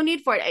 There's no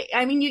need for it.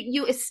 I mean,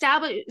 you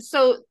establish,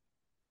 so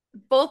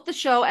both the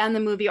show and the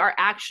movie are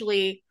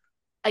actually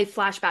a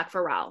flashback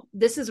for Raul.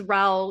 This is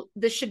Raul.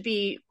 This should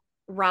be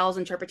Raul's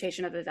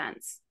interpretation of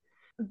events.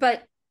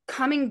 But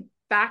coming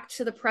back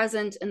to the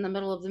present in the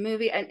middle of the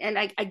movie, and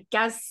I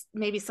guess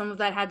maybe some of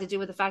that had to do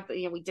with the fact that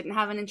we didn't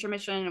have an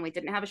intermission and we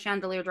didn't have a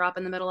chandelier drop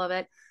in the middle of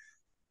it.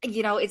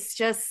 It's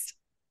just,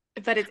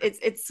 but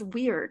it's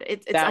weird.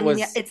 That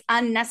was It's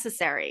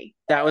unnecessary.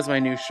 that was my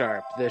new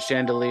Sharp. The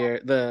chandelier,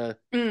 the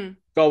Mm,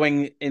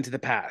 going into the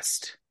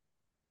past.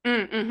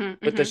 With the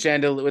mm-hmm.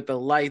 chandelier, with the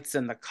lights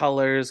and the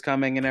colors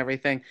coming and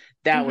everything.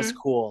 That was Mm-hmm.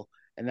 cool.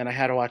 And then I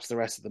had to watch the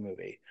rest of the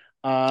movie.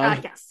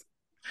 Um, Yes.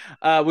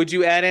 would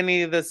you add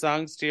any of the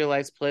songs to your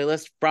life's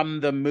playlist from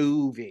the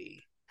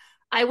movie?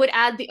 I would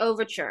add the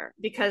overture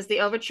because the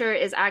overture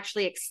is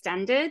actually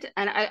extended,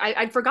 and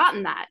I'd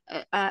forgotten that.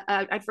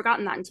 I'd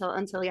forgotten that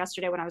until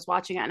yesterday when I was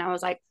watching it, and I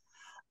was like,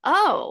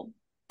 "Oh,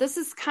 this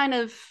is kind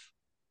of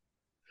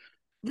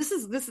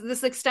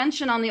this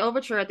extension on the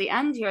overture at the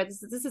end here.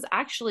 This is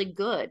actually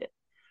good."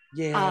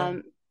 Yeah.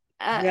 Um,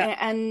 Yeah.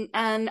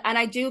 and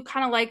I do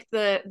kind of like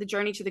the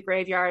journey to the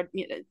graveyard.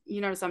 You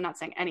notice I'm not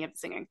saying any of the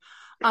singing.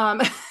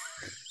 Um,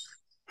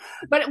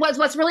 but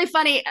what's really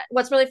funny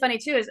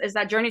too is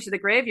that journey to the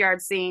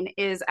graveyard scene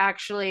is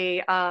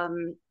actually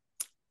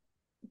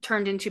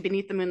turned into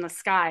Beneath the Moonless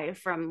Sky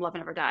from Love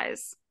Never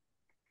Dies.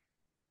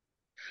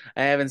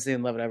 I haven't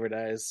seen Love Never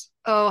Dies.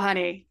 Oh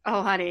honey, I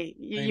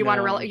you want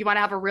to know.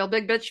 have a real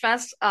big bitch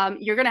fest.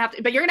 You're gonna have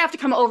to, but you're gonna have to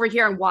come over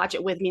here and watch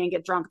it with me and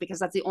get drunk because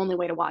that's the only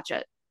way to watch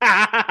it.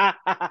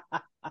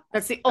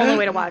 That's the only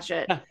way to watch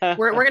it.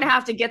 We're gonna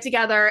have to get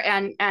together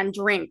and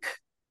drink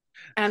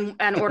and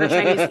order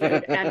Chinese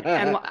food,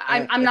 and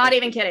I'm not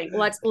even kidding.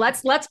 Let's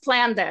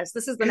plan this.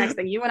 This is the next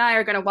thing. You and I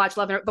are gonna watch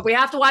Love, but we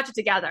have to watch it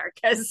together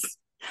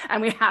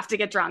and we have to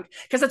get drunk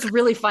because it's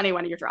really funny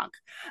when you're drunk.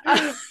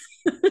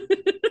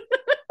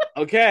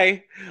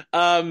 Okay.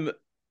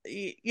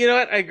 You know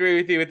what? I agree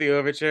with you with the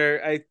overture.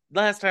 I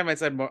last time I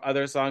said more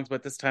other songs,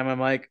 but this time I'm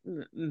like,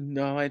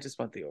 no, I just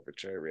want the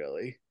overture,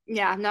 really.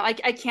 Yeah, no, I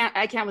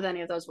can't with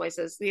any of those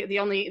voices. The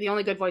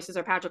only good voices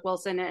are Patrick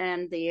Wilson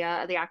and the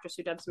actress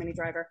who dubs Minnie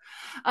Driver.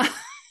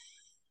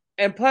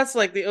 And plus,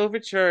 like the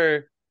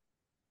overture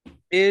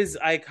is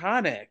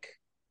iconic,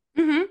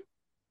 Mm-hmm.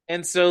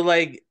 and so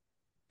like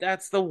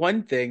that's the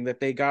one thing that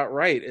they got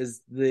right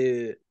is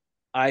the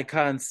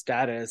icon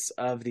status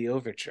of the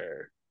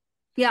overture.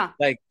 Yeah,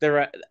 Like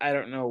I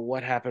don't know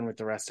what happened with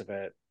the rest of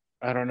it.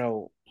 I don't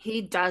know.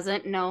 he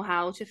doesn't know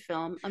how to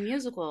film a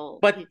musical.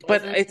 But He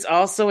but doesn't. it's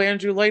also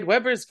Andrew Lloyd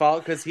Webber's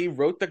fault because he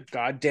wrote the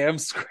goddamn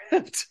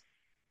script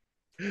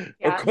or Yeah,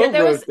 there co-wrote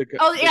was.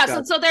 Oh the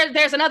yeah, so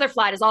there's another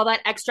flat is all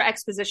that extra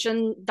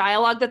exposition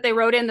dialogue that they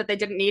wrote in that they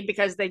didn't need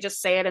because they just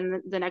say it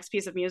in the next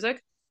piece of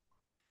music.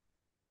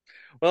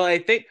 Well, I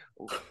think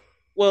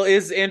well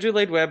is Andrew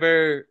Lloyd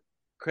Webber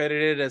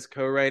credited as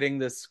co-writing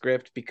the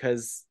script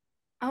because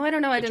Oh, I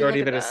don't know. I didn't majority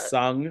look of at it is that.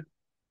 sung?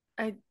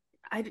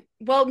 I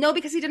well, no,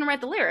 because he didn't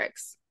write the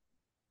lyrics.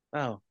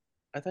 Oh,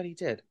 I thought he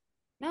did.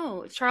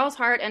 No, Charles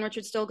Hart and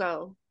Richard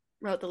Stilgoe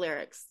wrote the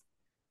lyrics.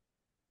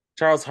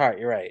 Charles Hart,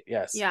 you're right.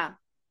 Yes. Yeah,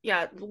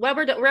 yeah.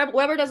 Weber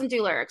doesn't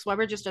do lyrics.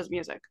 Weber just does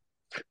music.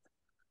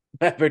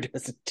 Webber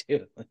doesn't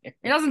do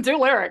He doesn't do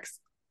lyrics.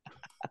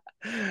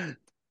 it.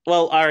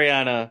 Well,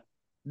 Ariana,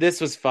 this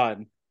was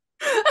fun.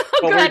 Oh,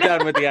 But we're good.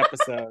 done with the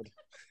episode.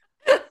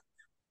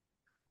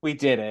 We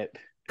did it.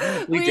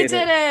 We We did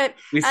did it. it.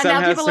 We And now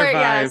somehow people are,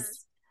 survived.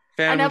 yes.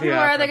 And Phantom now of the people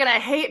are either Opera. going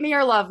to hate me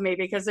or love me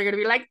because they're going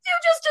to be like, you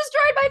just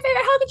destroyed my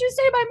favorite. How could you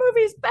say my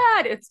movie's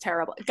bad? It's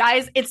terrible.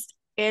 Guys,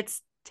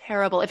 it's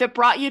terrible. If it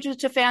brought you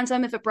to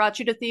Phantom, if it brought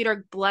you to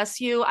theater, bless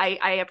you.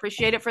 I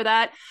appreciate it for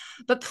that.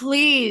 But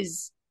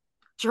please,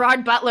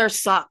 Gerard Butler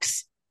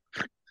sucks.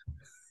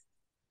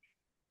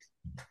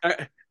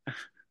 Ar-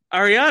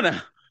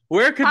 Ariana,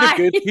 where could the I,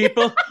 good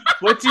people?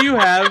 What do you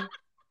have?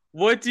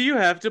 What do you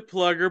have to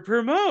plug or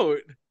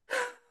promote?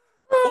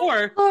 oh,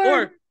 Lord.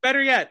 Or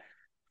better yet,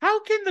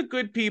 how can the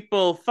good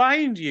people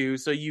find you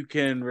so you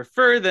can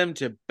refer them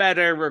to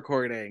better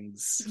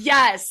recordings?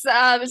 Yes.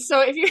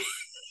 So if you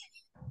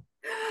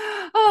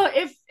Oh,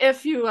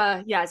 if you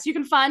yes, you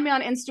can find me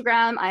on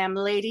Instagram. I am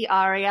Lady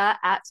Aria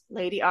at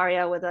Lady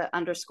Aria with an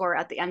underscore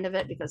at the end of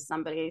it because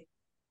somebody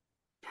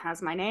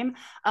has my name.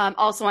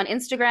 Also on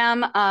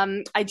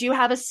Instagram. I do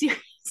have a series.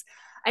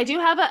 I do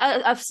have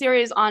a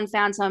series on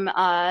Phantom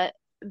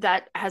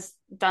that has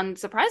done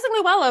surprisingly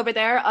well over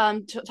there,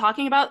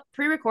 talking about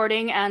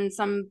pre-recording and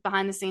some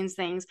behind-the-scenes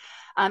things.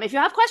 If you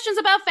have questions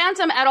about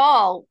Phantom at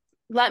all,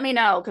 let me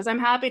know because I'm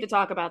happy to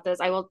talk about this.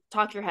 I will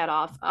talk your head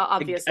off,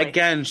 obviously.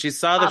 Again, she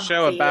saw the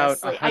show about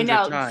 100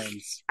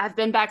 times. I've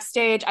been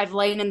backstage. I've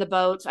lain in the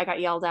boat. I got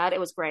yelled at. It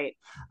was great.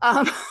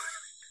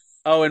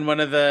 Oh, in one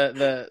of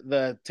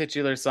the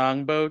titular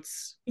song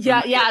boats.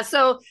 Yeah.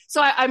 So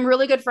I'm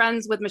really good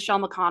friends with Michelle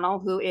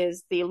McConnell, who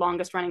is the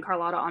longest running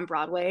Carlotta on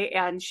Broadway,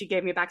 and she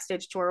gave me a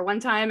backstage tour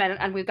one time,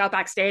 and we got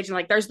backstage, and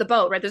like, there's the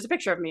boat, right? There's a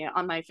picture of me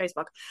on my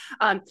Facebook.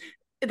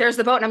 There's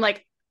the boat, and I'm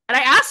like, and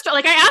I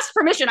asked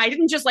permission. I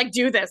didn't just like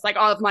do this like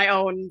of my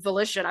own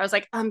volition. I was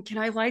like, can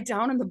I lie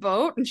down in the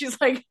boat? And she's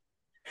like.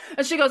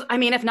 And she goes, I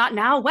mean, if not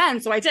now, when?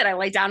 So I did. I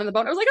laid down in the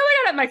boat. I was like,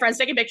 oh my God, my friend's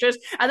taking pictures.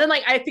 And then,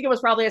 like, I think it was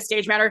probably a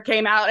stage manager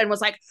came out and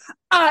was like,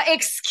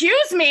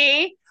 excuse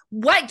me,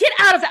 what? Get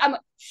out of that. I'm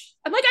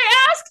like,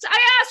 I asked.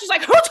 She's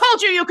like, who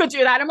told you could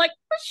do that? I'm like,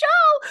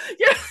 Michelle.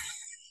 Yeah.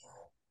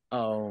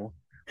 Oh,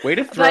 way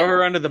to throw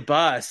her under the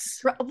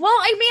bus. Well,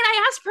 I mean,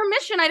 I asked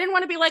permission. I didn't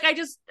want to be like, I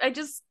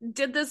just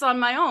did this on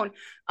my own.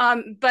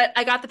 But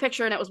I got the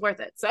picture and it was worth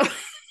it. So.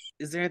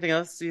 Is there anything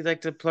else you'd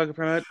like to plug or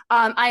promote?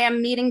 I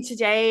am meeting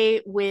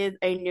today with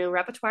a new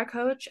repertoire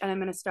coach, and I'm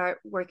going to start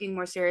working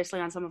more seriously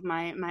on some of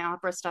my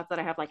opera stuff that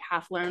I have like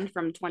half learned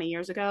from 20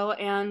 years ago.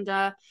 And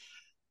I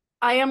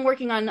am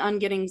working on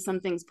getting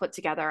some things put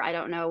together. I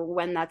don't know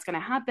when that's going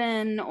to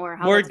happen or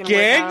how that's going to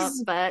work out,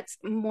 but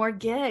more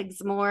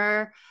gigs,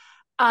 more.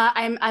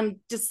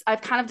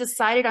 I've kind of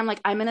decided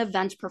I'm an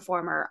event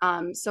performer.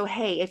 So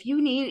hey, if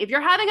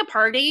you're having a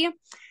party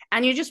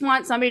and you just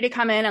want somebody to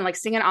come in and like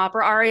sing an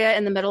opera aria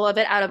in the middle of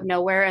it out of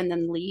nowhere and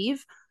then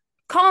leave,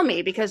 call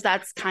me because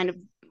that's kind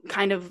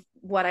of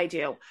what I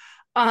do.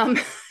 I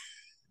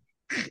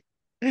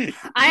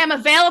am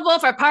available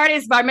for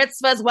parties, bar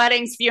mitzvahs,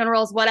 weddings,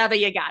 funerals, whatever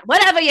you got.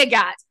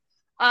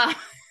 Oh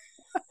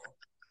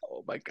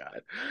my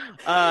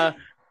God.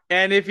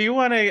 And if you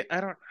want to,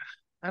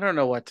 I don't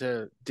know what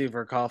to do for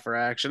a call for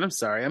action. I'm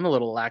sorry. I'm a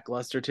little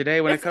lackluster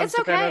today when it comes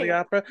to Phantom of the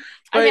Opera.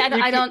 I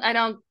mean, I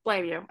don't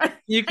blame you.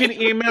 You can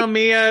email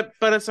me at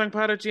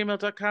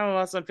buttasongpod@gmail.com. I'm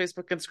also on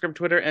Facebook, Instagram,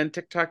 Twitter, and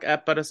TikTok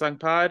at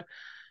buttasongpod.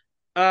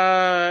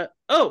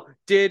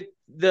 Did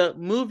the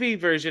movie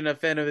version of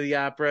Phantom of the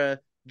Opera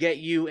get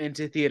you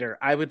into theater?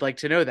 I would like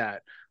to know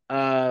that.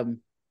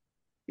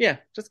 Yeah,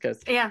 just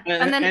because. Yeah,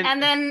 and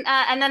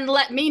then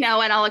let me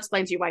know, and I'll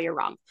explain to you why you're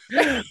wrong.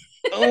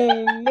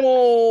 Oh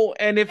no!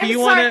 And if you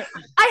want to,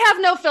 I have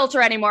no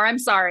filter anymore. I'm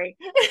sorry.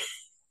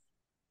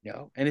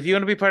 No, and if you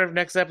want to be part of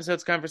next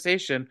episode's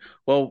conversation,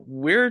 well,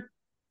 we're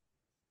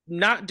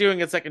not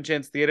doing a Second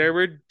Chance Theater.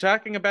 We're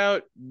talking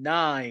about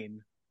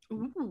 9.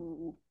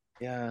 Ooh.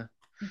 Yeah.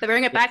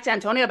 Bring it back to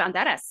Antonio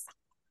Banderas.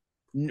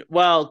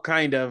 Well,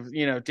 kind of.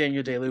 You know,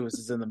 Daniel Day-Lewis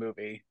is in the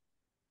movie.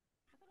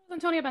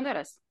 Antonio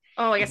Banderas.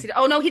 Oh, I guess he did.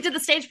 Oh no, he did the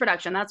stage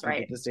production. That's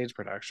right. The stage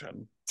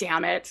production.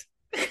 Damn it.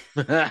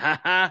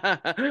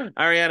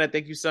 Ariana,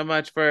 thank you so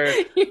much for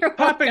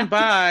popping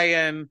by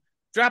and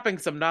dropping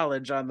some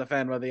knowledge on the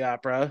Phantom of the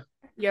Opera.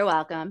 You're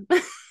welcome.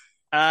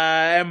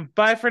 And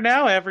bye for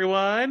now,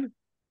 everyone.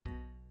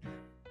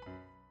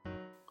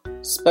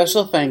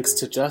 Special thanks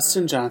to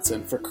Justin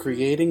Johnson for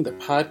creating the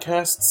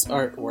podcast's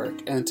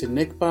artwork and to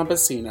Nick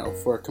Bombasino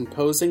for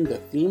composing the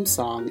theme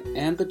song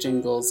and the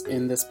jingles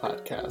in this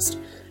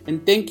podcast.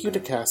 And thank you to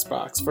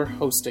CastBox for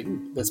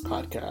hosting this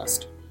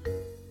podcast.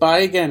 Bye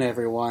again,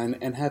 everyone,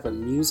 and have a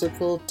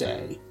musical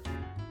day.